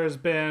 years, there's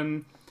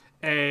been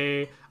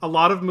a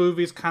lot of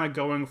movies kind of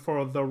going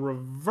for the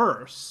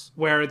reverse,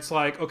 where it's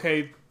like,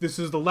 okay, this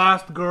is the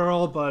last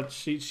girl, but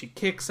she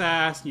kicks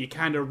ass, and you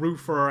kind of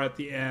root for her at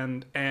the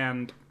end.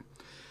 And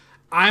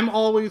I'm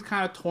always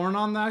kind of torn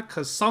on that,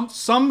 because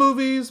some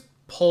movies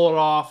pull it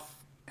off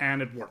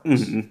and it works.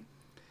 Mm-hmm.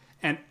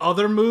 And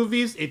other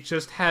movies, it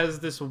just has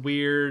this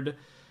weird,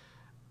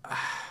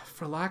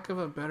 for lack of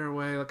a better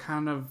way, a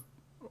kind of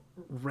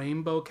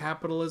rainbow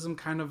capitalism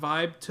kind of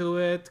vibe to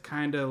it.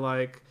 Kind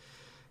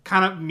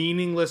of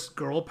meaningless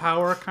girl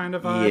power kind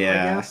of vibe, I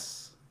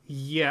guess.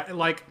 Yeah,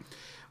 like,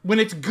 when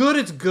it's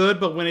good,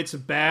 but when it's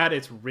bad,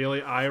 it's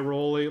really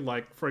eye-rolly.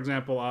 Like, for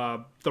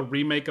example, the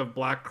remake of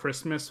Black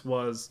Christmas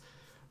was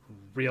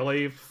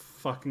really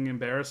fucking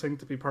embarrassing,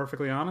 to be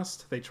perfectly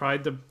honest. They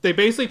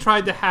basically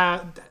tried to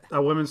have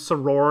a women's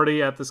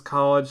sorority at this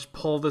college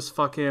pull this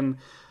fucking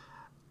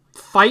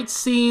fight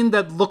scene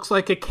that looks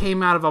like it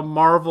came out of a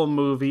Marvel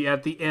movie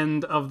at the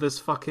end of this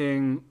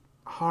fucking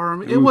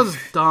horror. It was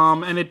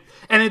dumb, and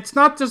it's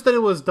not just that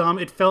it was dumb,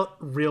 it felt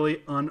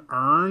really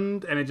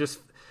unearned, and it just,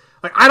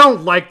 like, I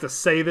don't like to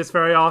say this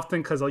very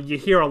often because you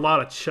hear a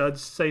lot of chuds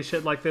say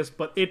shit like this,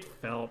 but it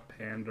felt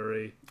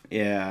pandery.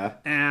 Yeah.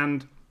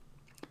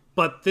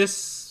 But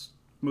this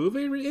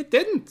movie, it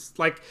didn't.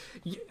 Like,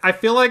 I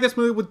feel like this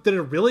movie did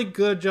a really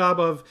good job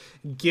of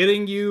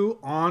getting you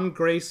on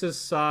Grace's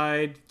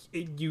side.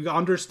 You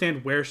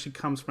understand where she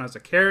comes from as a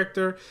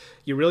character.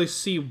 You really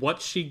see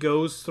what she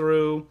goes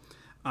through,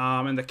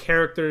 and the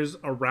characters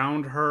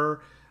around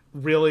her.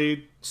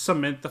 really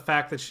cement the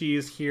fact that she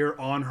is here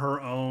on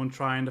her own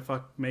trying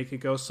to make it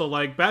go. So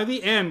like by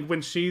the end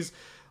when she's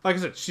like I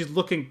said, she's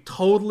looking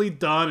totally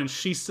done and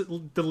she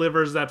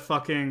delivers that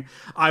fucking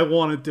 "I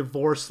want a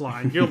divorce"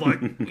 line. You're like,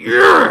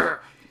 yeah.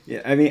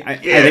 Yeah, I mean, I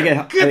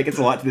think it's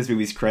a lot to this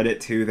movie's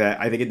credit too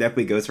that I think it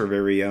definitely goes for a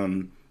very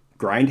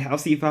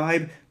grindhousey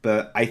vibe,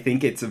 but I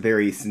think it's a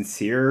very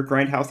sincere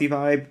grindhousey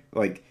vibe.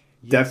 Like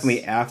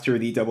definitely after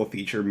the double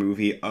feature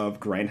movie of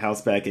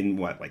Grindhouse back in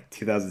like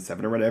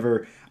 2007 or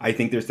whatever, I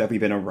think there's definitely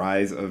been a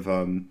rise of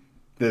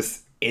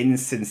this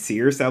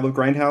insincere style of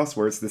Grindhouse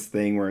where it's this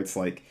thing where it's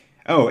like,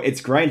 oh,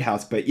 it's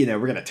Grindhouse, but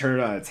we're gonna turn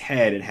it on its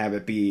head and have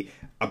it be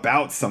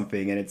about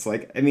something, and it's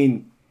like, I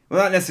mean,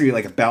 well, not necessarily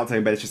like about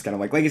something, but it's just kind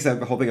of like you said,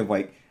 the whole thing of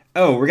like,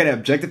 oh, we're gonna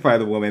objectify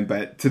the woman,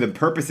 but to the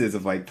purposes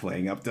of like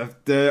playing up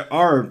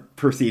our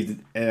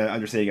perceived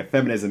understanding of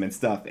feminism and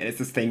stuff, and it's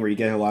this thing where you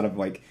get a lot of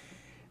like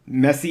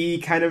messy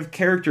kind of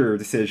character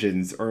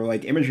decisions or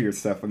like imagery or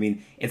stuff. I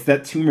mean, it's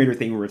that Tomb Raider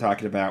thing we were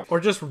talking about, or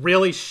just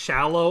really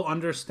shallow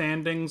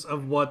understandings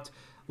of what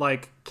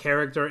like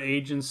character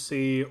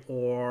agency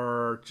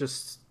or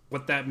just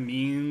what that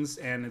means,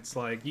 and it's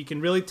like you can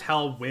really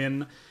tell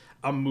when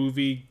a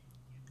movie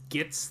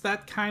gets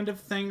that kind of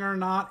thing or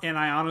not. And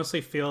I honestly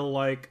feel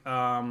like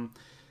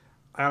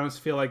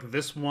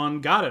this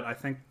one got it. I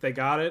think they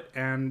got it,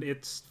 and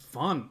it's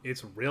fun.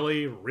 It's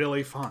really,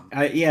 really fun.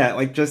 Yeah,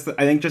 like I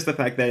think just the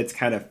fact that it's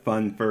kind of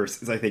fun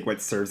first is I think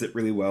what serves it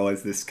really well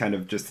as this kind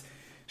of just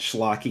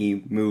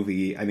schlocky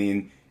movie. I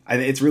mean,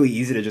 it's really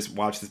easy to just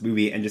watch this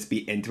movie and just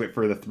be into it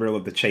for the thrill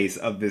of the chase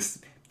of this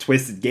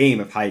twisted game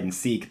of hide and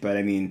seek. But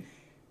I mean,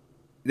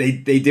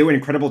 they do an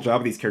incredible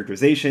job of these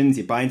characterizations.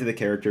 You buy into the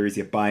characters,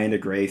 you buy into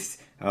Grace.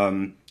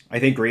 I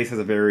think Grace has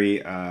a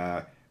very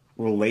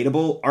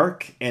relatable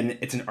arc, and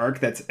it's an arc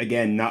that's,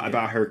 again, not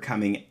about her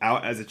coming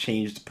out as a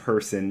changed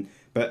person,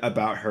 but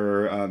about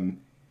her,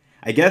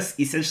 I guess,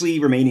 essentially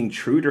remaining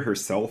true to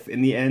herself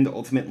in the end,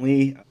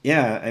 ultimately.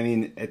 Yeah, I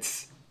mean,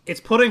 it's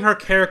putting her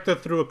character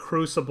through a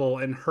crucible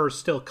and her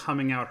still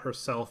coming out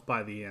herself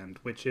by the end,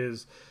 which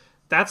is,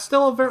 that's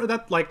still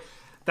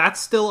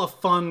a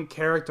fun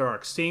character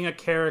arc. Seeing a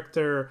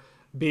character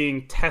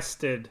being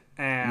tested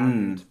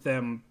and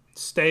them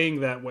staying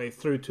that way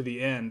through to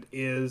the end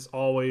is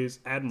always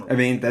admirable. I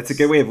mean, that's a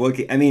good way of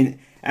looking. I mean,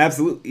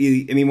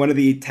 absolutely. I mean, one of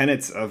the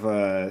tenets of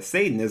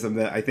Satanism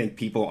that I think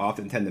people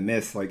often tend to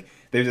miss, like,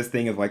 there's this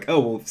thing of like, oh,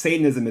 well,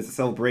 Satanism is a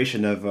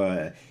celebration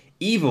of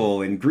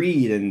evil and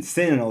greed and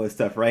sin and all this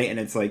stuff, right? And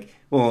it's like,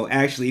 well,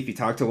 actually, if you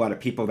talk to a lot of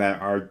people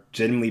that are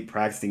genuinely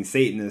practicing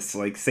Satanists,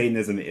 like,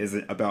 Satanism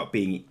isn't about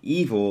being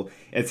evil.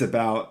 It's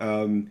about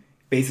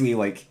basically,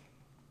 like,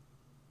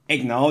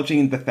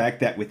 acknowledging the fact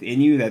that within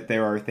you that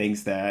there are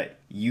things that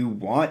you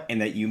want and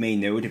that you may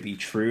know to be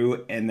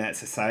true, and that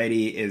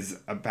society is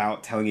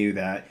about telling you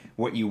that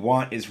what you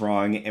want is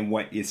wrong and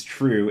what is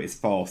true is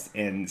false.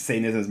 And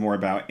Satanism is more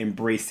about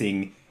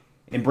embracing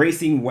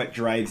what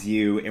drives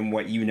you and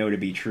what you know to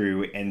be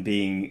true and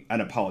being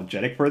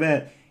unapologetic for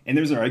that. And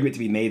there's an argument to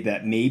be made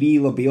that maybe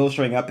Labille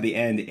showing up at the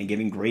end and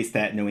giving Grace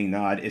that knowing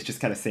nod is just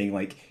kind of saying,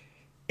 like,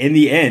 in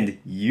the end,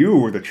 you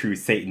were the true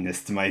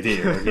Satanist, my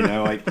dear.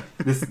 Like,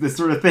 this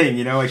sort of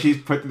thing, like,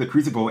 she's put through the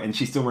crucible and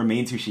she still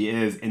remains who she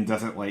is and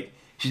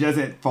she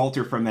doesn't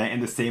falter from that in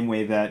the same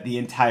way that the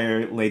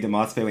entire Les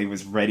Damas family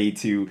was ready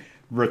to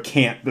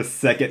recant the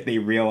second they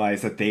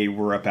realized that they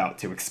were about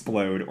to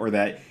explode, or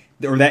that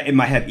it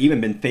might have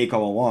even been fake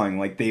all along.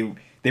 Like, they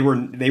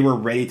were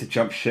ready to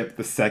jump ship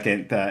the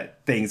second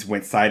that things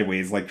went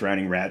sideways, like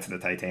drowning rats in the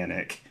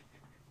Titanic.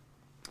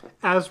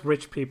 As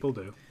rich people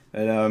do.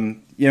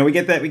 And we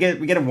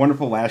get a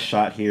wonderful last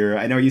shot here.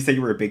 I know you said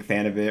you were a big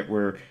fan of it,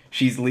 where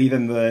she's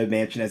leaving the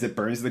mansion as it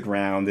burns to the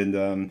ground, and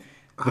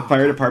the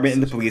fire department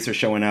and the police are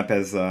showing up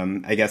as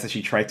I guess as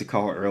she tried to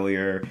call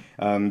earlier.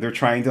 They're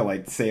trying to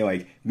like say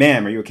like,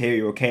 "Ma'am, are you okay? Are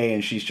you okay?"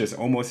 And she's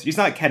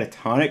not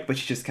catatonic, but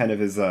she just kind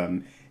of is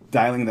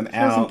dialing them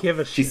out.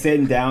 She's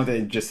sitting down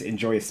to just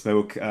enjoy a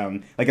smoke.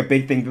 Like a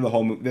big thing through the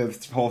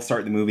whole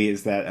start of the movie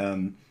is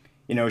that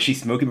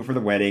she's smoking before the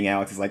wedding.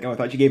 Alex is like, "Oh, I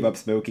thought you gave up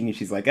smoking," and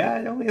she's like,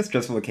 "It only has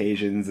stressful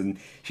occasions." And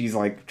she's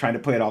like trying to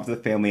play it off to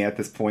the family at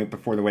this point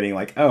before the wedding,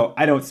 like, "Oh,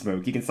 I don't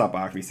smoke. You can stop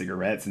offering me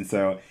cigarettes." And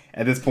so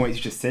at this point,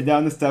 she's just sitting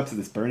down the steps of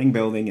this burning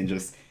building and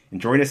just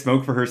enjoying a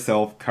smoke for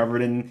herself,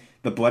 covered in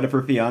the blood of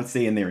her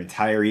fiance and their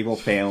entire evil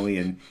family,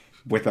 and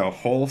with a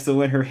hole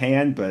still in her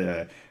hand,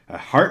 but a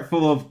heart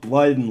full of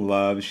blood and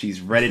love. She's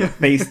ready to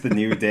face the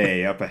new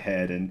day up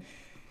ahead, and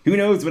who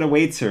knows what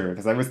awaits her?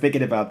 Because I was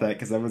thinking about that,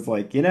 because I was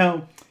like, you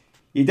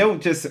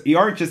aren't just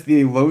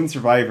the lone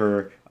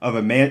survivor of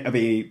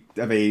a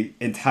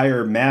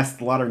entire mass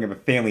slaughtering of a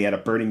family at a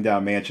burning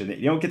down mansion.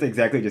 You don't get to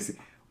exactly just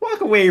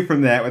walk away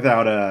from that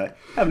without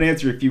having to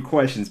answer a few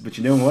questions. But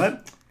you know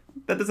what?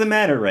 That doesn't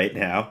matter right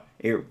now.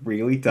 It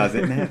really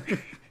doesn't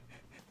matter.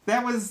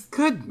 That was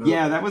Good movie.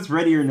 Yeah, that was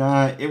Ready or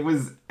Not.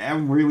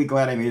 I'm really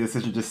glad I made the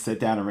decision to just sit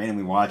down and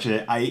randomly watch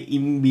it. I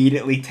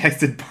immediately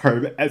texted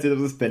Barb as it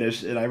was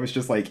finished, and I was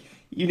just like,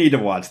 "You need to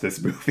watch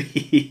this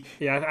movie."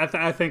 Yeah,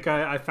 I think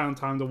I found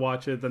time to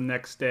watch it the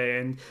next day,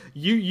 and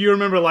you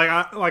remember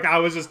I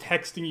was just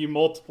texting you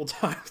multiple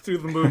times through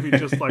the movie,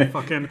 just like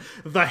fucking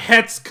the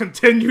hets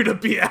continue to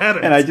be at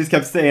it, And I just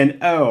kept saying,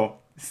 "Oh,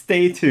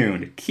 stay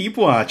tuned, keep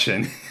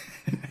watching."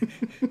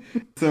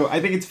 So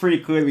I think it's pretty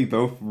clear we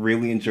both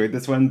really enjoyed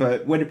this one.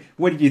 But what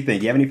did you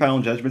think? You have any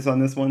final judgments on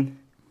this one?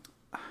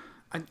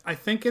 I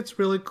think it's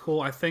really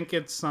cool. I think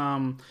it's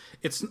well,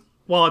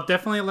 it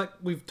definitely, like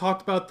we've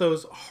talked about,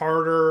 those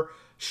harder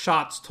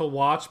shots to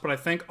watch, but I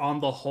think on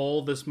the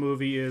whole this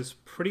movie is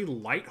pretty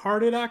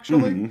lighthearted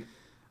actually.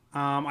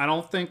 I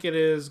don't think it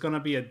is going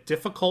to be a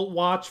difficult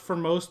watch for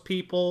most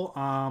people.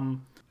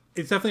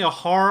 It's definitely a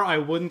horror. I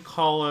wouldn't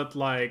call it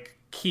like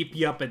keep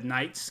you up at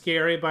night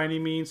scary by any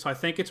means. So I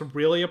think it's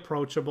really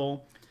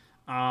approachable.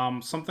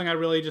 Something I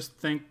really just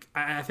think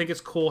I think it's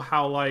cool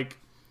how like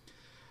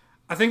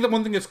I think that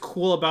one thing that's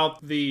cool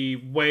about the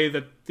way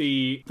that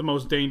the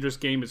most dangerous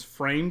game is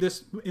framed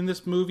in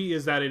this movie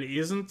is that it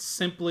isn't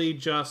simply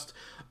just,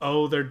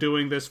 oh, they're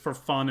doing this for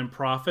fun and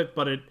profit,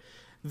 but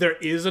there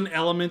is an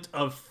element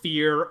of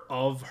fear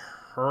of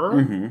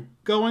her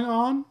going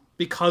on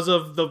because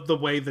of the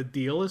way the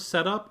deal is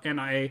set up,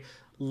 and I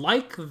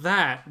like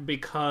that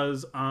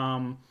because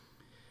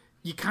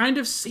you kind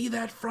of see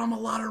that from a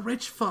lot of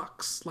rich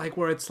fucks, like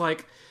where it's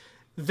like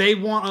they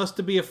want us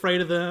to be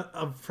afraid of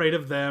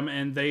them,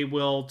 and they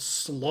will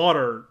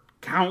slaughter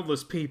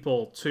countless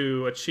people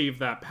to achieve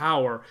that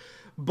power.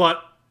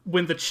 But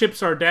when the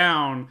chips are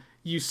down,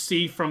 you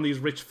see from these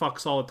rich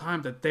fucks all the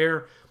time that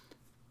they're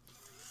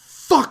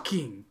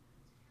fucking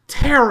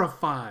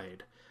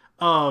terrified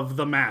of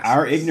the masses.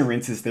 Our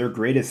ignorance is their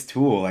greatest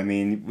tool. I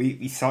mean,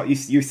 we saw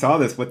you saw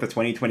this with the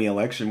 2020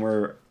 election,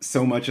 where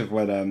so much of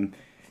what the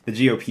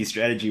GOP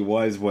strategy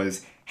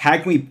was how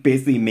can we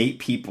basically make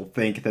people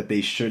think that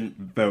they shouldn't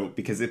vote,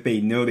 because if they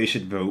know they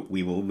should vote,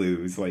 we will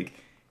lose. Like,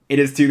 it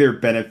is to their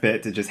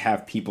benefit to just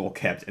have people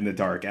kept in the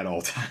dark at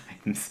all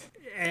times.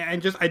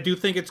 And just I do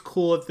think it's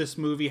cool that this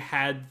movie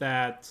had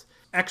that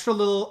extra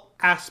little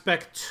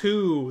aspect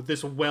to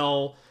this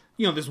well-worn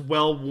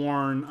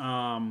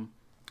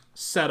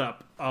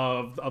setup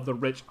of the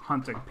rich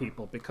hunting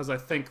people, because I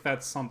think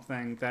that's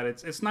something that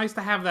it's nice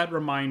to have that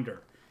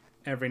reminder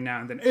every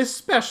now and then,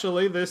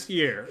 especially this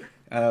year.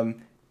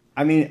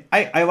 I mean,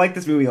 I like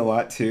this movie a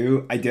lot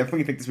too. I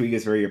definitely think this movie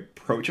is very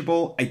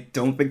approachable. I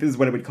don't think this is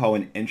what I would call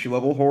an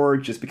entry-level horror,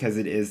 just because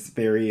it is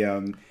very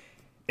it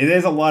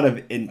is a lot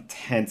of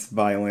intense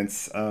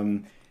violence.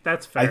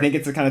 That's fair. I think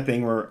it's the kind of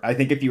thing where I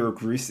think if you're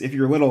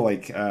a little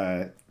like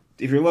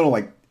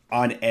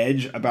on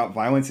edge about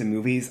violence in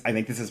movies, I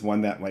think this is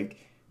one that, like,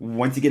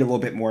 once you get a little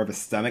bit more of a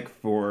stomach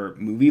for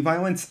movie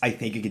violence, I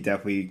think you could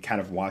definitely kind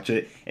of watch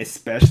it,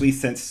 especially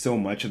since so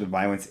much of the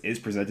violence is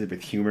presented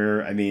with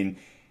humor. I mean,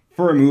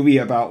 for a movie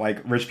about, like,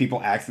 rich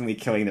people accidentally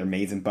killing their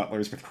maids and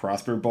butlers with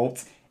crossbow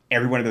bolts,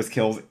 every one of those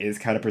kills is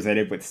kind of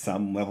presented with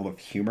some level of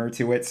humor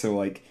to it. So,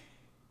 like,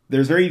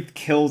 there's very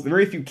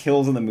few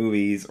kills in the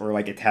movies or,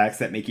 like, attacks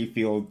that make you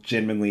feel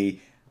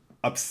genuinely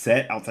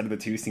upset outside of the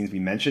two scenes we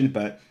mentioned,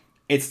 but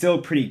it's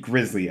still pretty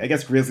grisly. I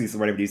guess grisly is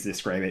what I would use to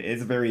describe it.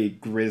 It's a very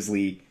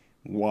grisly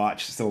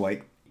watch. So,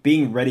 like,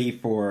 being ready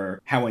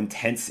for how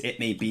intense it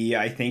may be,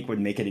 I think, would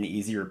make it an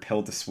easier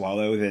pill to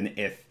swallow than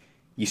if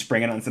you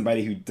sprang it on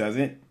somebody who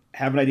doesn't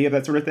have an idea of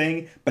that sort of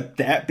thing. But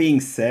that being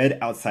said,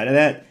 outside of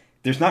that,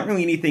 there's not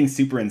really anything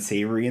super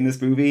unsavory in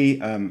this movie.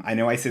 I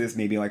know I say this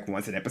maybe like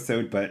once an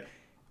episode, but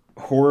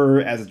horror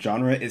as a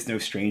genre is no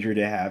stranger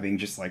to having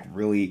just like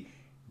really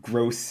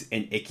gross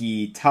and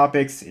icky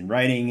topics in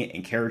writing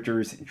and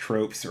characters and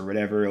tropes or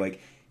whatever.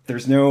 Like,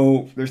 there's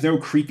no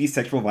creepy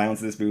sexual violence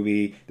in this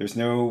movie. There's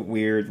no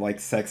weird like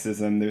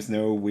sexism. There's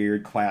no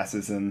weird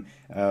classism.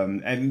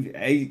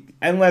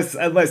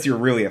 Unless you're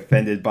really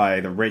offended by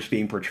the rich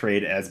being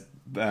portrayed as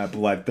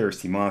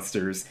bloodthirsty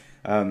monsters.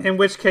 In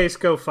which case,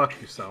 go fuck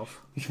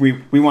yourself.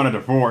 We want a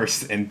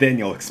divorce, and then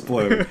you'll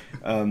explode.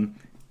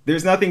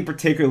 There's nothing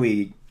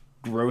particularly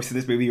gross in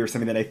this movie or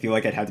something that I feel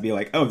like I'd have to be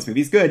like, oh, this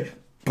movie's good.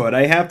 But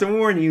I have to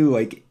warn you,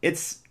 like,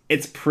 it's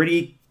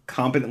pretty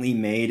competently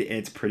made.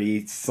 It's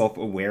pretty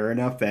self-aware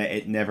enough that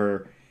it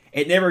never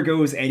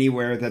goes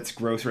anywhere that's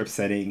gross or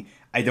upsetting.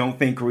 I don't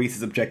think Ruiz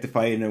is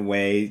objectified in a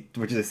way,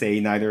 which is to say,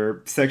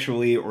 neither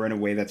sexually or in a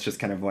way that's just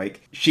kind of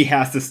like she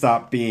has to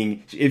stop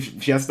being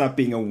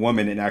a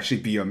woman and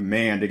actually be a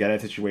man to get out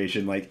of a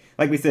situation. Like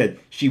we said,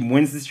 she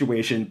wins the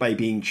situation by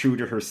being true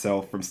to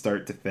herself from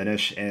start to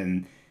finish,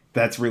 and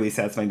that's really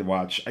satisfying to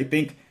watch. I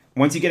think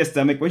once you get a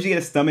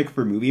stomach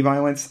for movie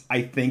violence,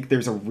 I think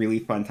there's a really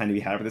fun time to be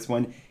had with this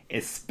one,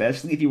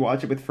 especially if you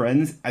watch it with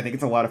friends. I think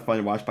it's a lot of fun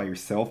to watch by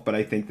yourself, but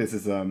I think this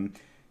is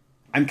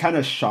I'm kind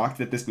of shocked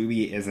that this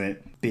movie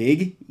isn't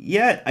big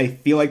yet. I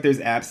feel like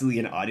there's absolutely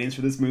an audience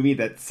for this movie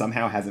that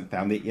somehow hasn't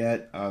found it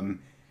yet. I'm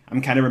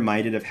kind of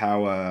reminded of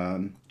how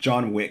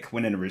John Wick,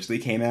 when it originally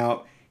came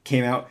out,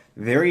 came out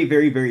very,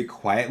 very, very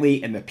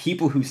quietly, and the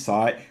people who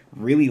saw it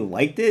really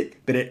liked it,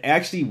 but it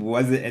actually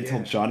wasn't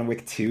until John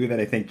Wick 2 that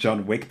I think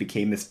John Wick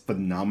became this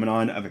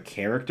phenomenon of a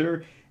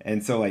character.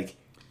 And so, like,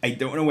 I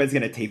don't know what it's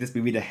going to take this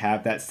movie to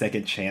have that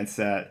second chance,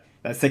 that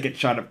second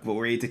shot of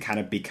glory to kind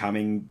of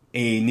becoming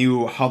a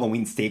new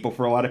Halloween staple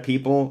for a lot of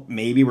people.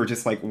 Maybe we're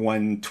just like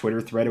one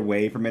Twitter thread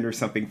away from it or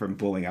something from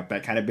blowing up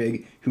that kind of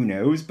big. Who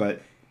knows?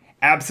 But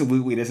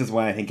absolutely, this is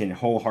one I think can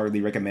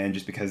wholeheartedly recommend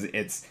just because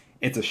it's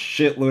a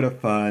shitload of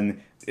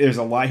fun. There's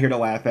a lot here to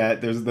laugh at.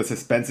 The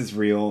suspense is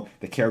real.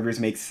 The characters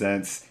make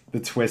sense. The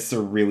twists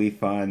are really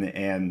fun,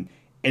 and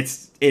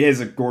it is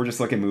a gorgeous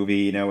looking movie.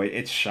 You know,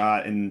 it's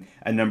shot in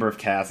a number of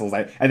castles.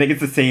 I think it's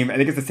the same. I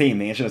think it's the same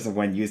mansion as the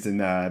one used in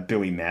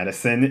Billy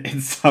Madison.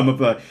 And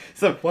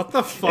what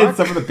the fuck? And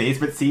some of the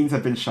basement scenes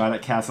have been shot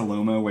at Casa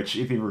Loma, which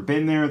if you've ever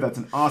been there, that's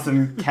an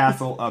awesome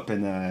castle up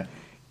in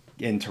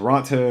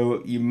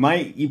Toronto.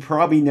 You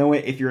probably know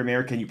it if you're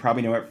American. You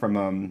probably know it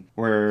from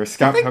where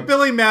Scott. I think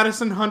Billy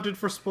Madison hunted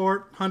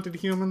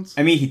humans.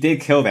 I mean, he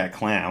did kill that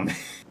clown.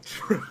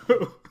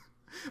 True,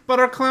 but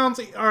are clowns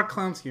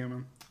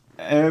human?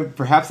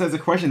 Perhaps that's a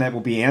question that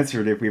will be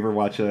answered if we ever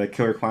watch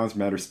Killer Clowns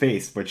from Outer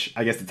Space, which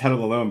I guess the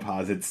title alone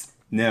posits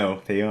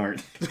no, they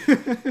aren't.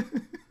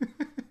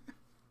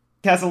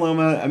 Casa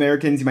Loma,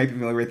 Americans, you might be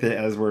familiar with it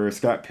as where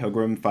Scott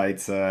Pilgrim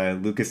fights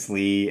Lucas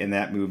Lee in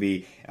that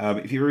movie.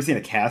 If you've ever seen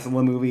a Casa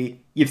Loma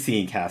movie, you've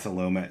seen Casa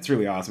Loma. It's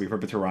really awesome. If you're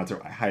up in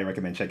Toronto, I highly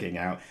recommend checking it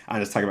out. I'm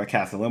just talking about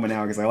Casa Loma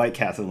now because I like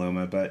Casa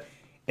Loma, but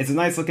it's a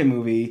nice looking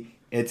movie.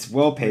 It's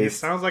well paced. It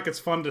sounds like it's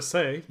fun to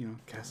say,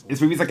 Casa Loma. This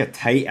movie's like a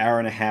tight hour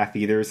and a half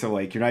either, so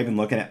like you're not even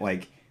looking at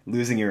like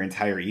losing your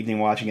entire evening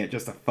watching it.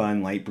 Just a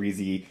fun, light,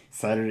 breezy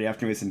Saturday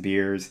afternoon with some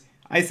beers.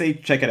 I say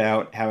check it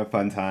out, have a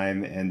fun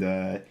time,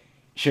 and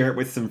share it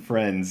with some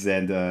friends,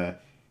 and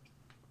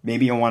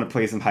maybe you'll want to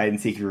play some hide and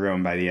seek of your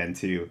own by the end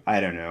too. I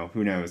don't know.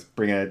 Who knows?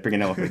 Bring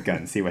an elephant gun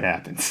and see what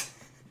happens.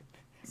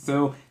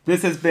 So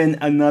this has been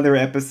another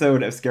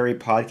episode of Scary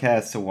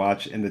Podcast to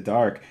Watch in the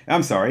Dark.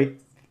 I'm sorry.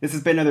 This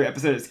has been another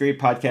episode of Scary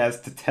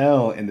Podcast to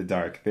Tell in the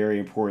Dark. Very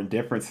important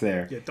difference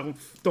there. Yeah,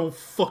 don't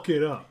fuck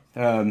it up.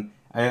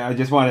 I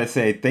just want to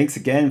say thanks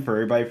again for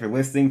everybody for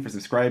listening, for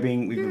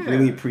subscribing. We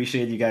really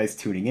appreciate you guys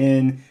tuning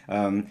in.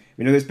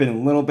 We know there's been a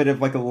little bit of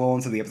like a lull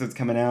into the episodes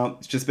coming out.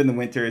 It's just been the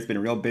winter. It's been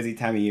a real busy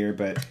time of year,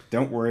 but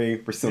don't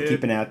worry. We're still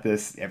keeping at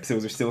this. The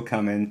episodes are still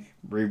coming.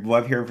 We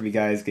love hearing from you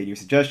guys, getting your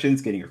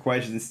suggestions, getting your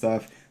questions and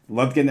stuff.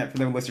 Love getting that from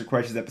the listener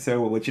questions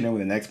episode. We'll let you know when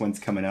the next one's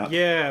coming up.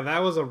 Yeah, that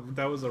was a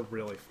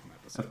really fun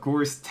episode. Of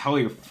course, tell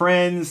your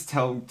friends,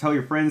 tell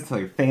your friends, tell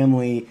your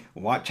family.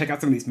 Check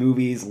out some of these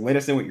movies. Let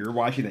us know what you're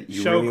watching that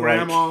you really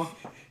grandma. like.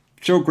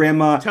 Show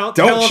grandma.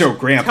 Don't show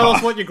grandpa. Tell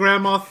us what your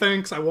grandma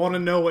thinks. I want to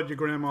know what your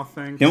grandma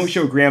thinks. Don't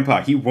show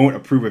grandpa. He won't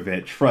approve of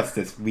it. Trust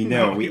us. We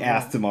know. We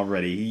asked him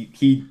already.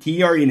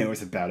 He already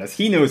knows about us.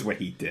 He knows what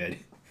he did.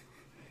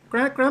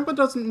 Grandpa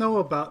doesn't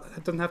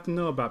have to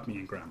know about me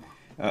and grandma.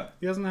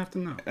 He doesn't have to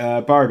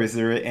know. Barb, is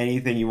there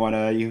anything you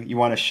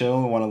wanna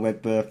show? Want to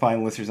let the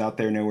fine listeners out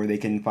there know where they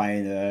can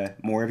find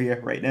more of you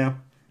right now?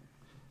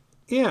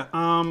 Yeah.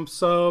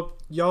 So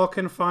y'all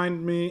can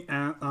find me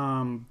at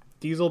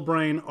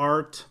Dieselbrain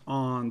Art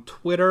on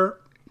Twitter,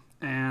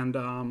 and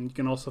you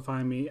can also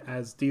find me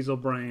as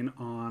Dieselbrain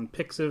on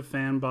Pixiv,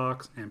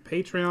 Fanbox, and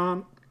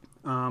Patreon.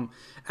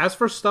 As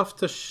for stuff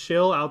to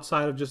shill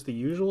outside of just the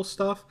usual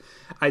stuff,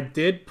 I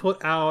did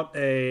put out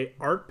a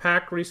art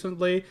pack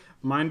recently.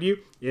 Mind you,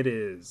 it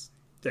is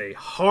a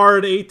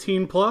hard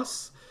 18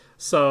 plus.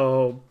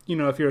 So,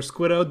 if you're a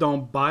Squiddo,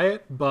 don't buy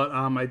it. But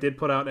I did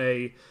put out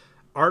a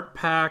art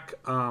pack,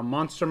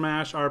 Monster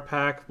Mash art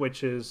pack,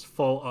 which is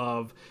full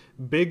of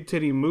big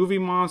titty movie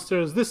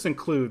monsters. This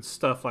includes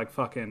stuff like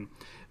fucking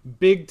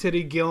big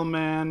titty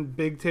Gilman,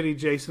 big titty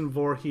Jason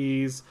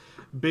Voorhees,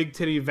 big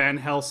titty Van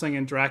Helsing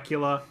and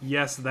Dracula.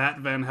 Yes, that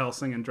Van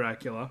Helsing and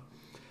Dracula.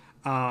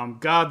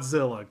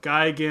 Godzilla,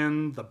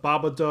 Gigan, the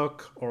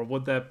Babadook, or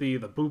would that be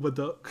the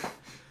Boobadook?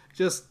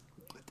 Just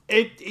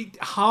it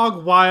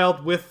hog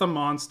wild with the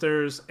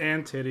monsters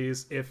and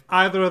titties. If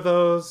either of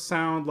those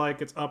sound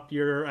like it's up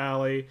your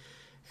alley,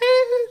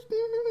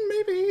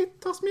 maybe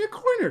toss me a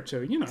coin or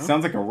two.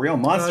 Sounds like a real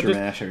monster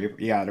masher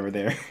you got over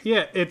there.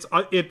 Yeah, it's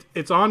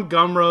on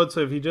Gumroad.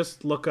 So if you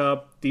just look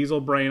up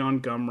Dieselbrain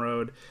on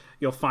Gumroad,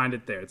 you'll find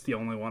it there. It's the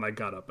only one I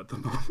got up at the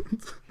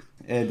moment.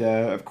 And,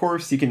 of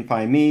course, you can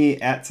find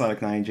me at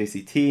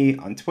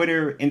Sonic9JCT on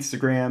Twitter,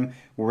 Instagram,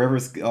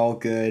 wherever's all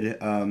good.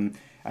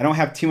 I don't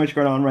have too much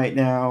going on right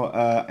now.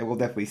 I will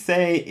definitely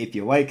say, if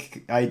you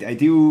like, I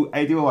do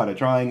a lot of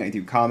drawing. I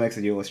do comics.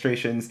 I do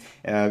illustrations.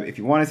 If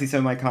you want to see some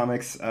of my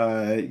comics,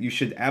 you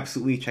should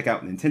absolutely check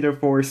out Nintendo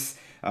Force.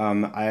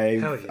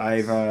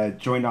 I've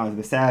joined on to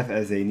the staff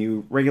as a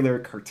new regular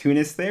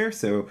cartoonist there,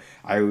 so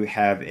I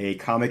have a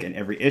comic in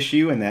every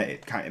issue, and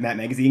that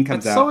magazine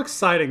comes out. That's so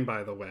exciting,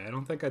 by the way. I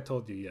don't think I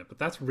told you yet, but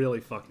that's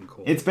really fucking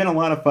cool. It's been a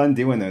lot of fun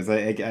doing those.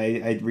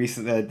 I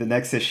recently the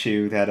next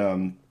issue that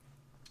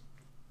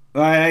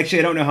Well, actually,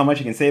 I don't know how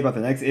much I can say about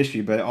the next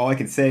issue, but all I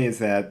can say is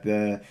that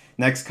the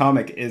next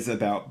comic is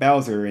about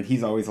Bowser, and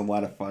he's always a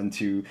lot of fun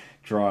to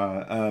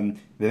draw.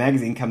 The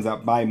magazine comes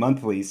out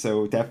bi-monthly,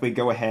 so definitely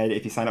go ahead.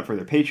 If you sign up for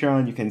their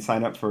Patreon, you can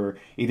sign up for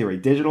either a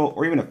digital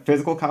or even a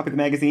physical copy of the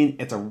magazine.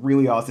 It's a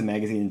really awesome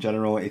magazine in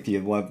general if you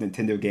love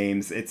Nintendo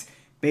games. It's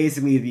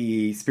basically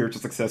the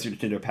spiritual successor to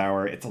Nintendo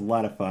Power. It's a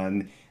lot of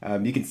fun.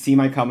 You can see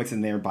my comics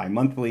in there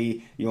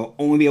bi-monthly. You'll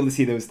only be able to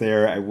see those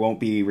there. I won't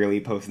be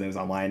really posting those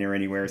online or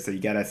anywhere, so you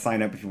gotta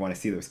sign up if you want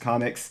to see those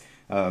comics.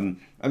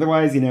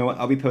 Otherwise,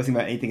 I'll be posting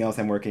about anything else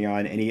I'm working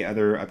on, any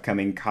other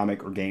upcoming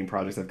comic or game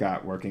projects I've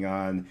got working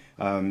on,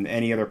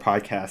 any other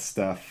podcast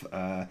stuff,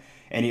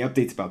 any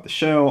updates about the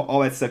show,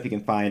 all that stuff you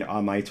can find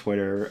on my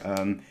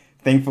Twitter.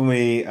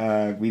 Thankfully,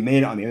 we made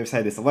it on the other side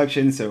of this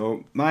election,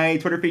 so my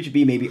Twitter feed should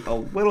be maybe a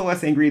little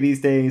less angry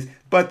these days,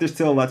 but there's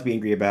still a lot to be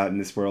angry about in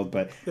this world.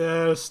 But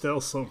there's still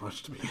so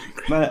much to be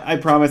angry. But I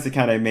promise to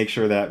kind of make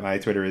sure that my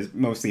Twitter is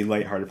mostly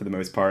lighthearted for the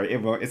most part.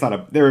 It's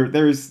not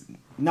there's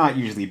not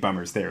usually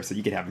bummers there, so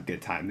you can have a good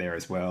time there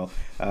as well.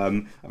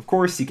 Of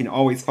course, you can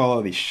always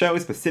follow the show,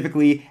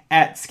 specifically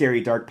at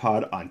Scary Dark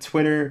Pod on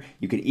Twitter.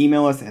 You can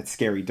email us at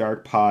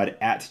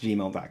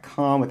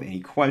scarydarkpod@gmail.com with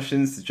any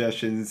questions,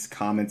 suggestions,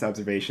 comments,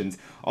 observations,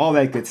 all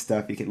that good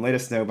stuff. You can let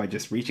us know by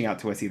just reaching out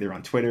to us either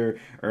on Twitter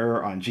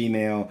or on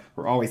Gmail.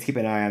 We're always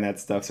keeping an eye on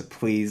that stuff, so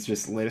please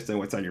just let us know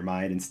what's on your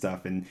mind and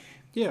stuff. And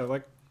yeah,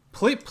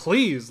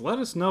 please let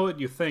us know what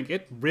you think.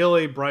 It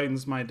really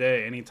brightens my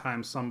day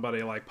anytime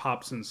somebody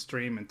pops in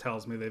stream and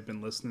tells me they've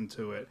been listening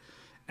to it.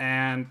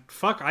 And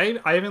fuck, I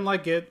even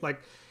it.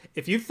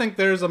 If you think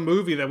there's a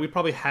movie that we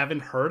probably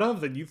haven't heard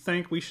of that you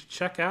think we should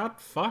check out,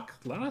 fuck,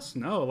 let us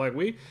know.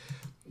 We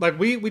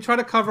try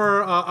to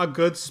cover a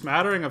good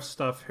smattering of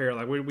stuff here.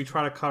 We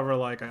try to cover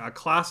a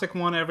classic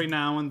one every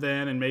now and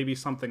then, and maybe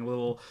something a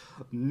little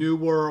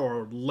newer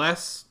or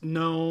less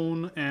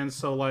known. And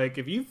so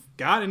if you've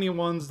got any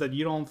ones that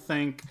you don't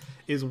think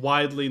is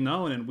widely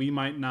known and we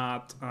might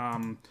not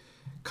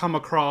come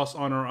across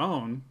on our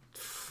own,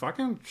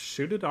 fucking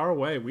shoot it our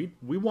way.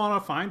 We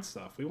want to find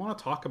stuff. We want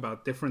to talk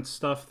about different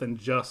stuff than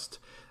just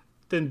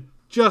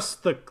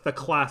the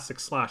classic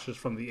slashers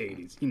from the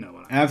 80s. You know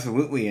what I mean?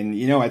 Absolutely. And,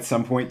 at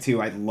some point,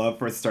 too, I'd love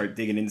for us to start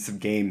digging into some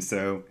games.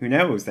 So, who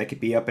knows? That could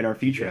be up in our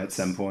future at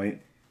some point.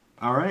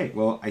 All right.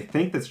 Well, I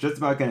think that's just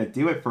about going to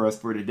do it for us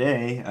for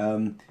today.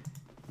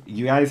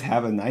 You guys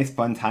have a nice,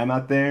 fun time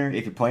out there.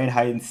 If you're playing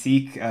hide and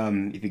seek,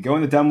 if you go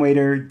in the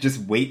dumbwaiter,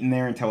 just wait in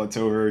there until it's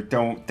over.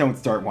 Don't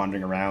start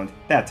wandering around.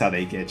 That's how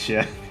they get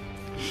you.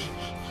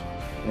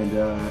 And,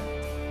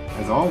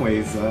 as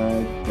always,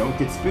 don't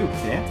get spooked,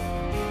 yeah?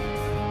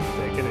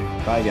 Take it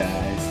easy. Bye,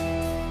 guys.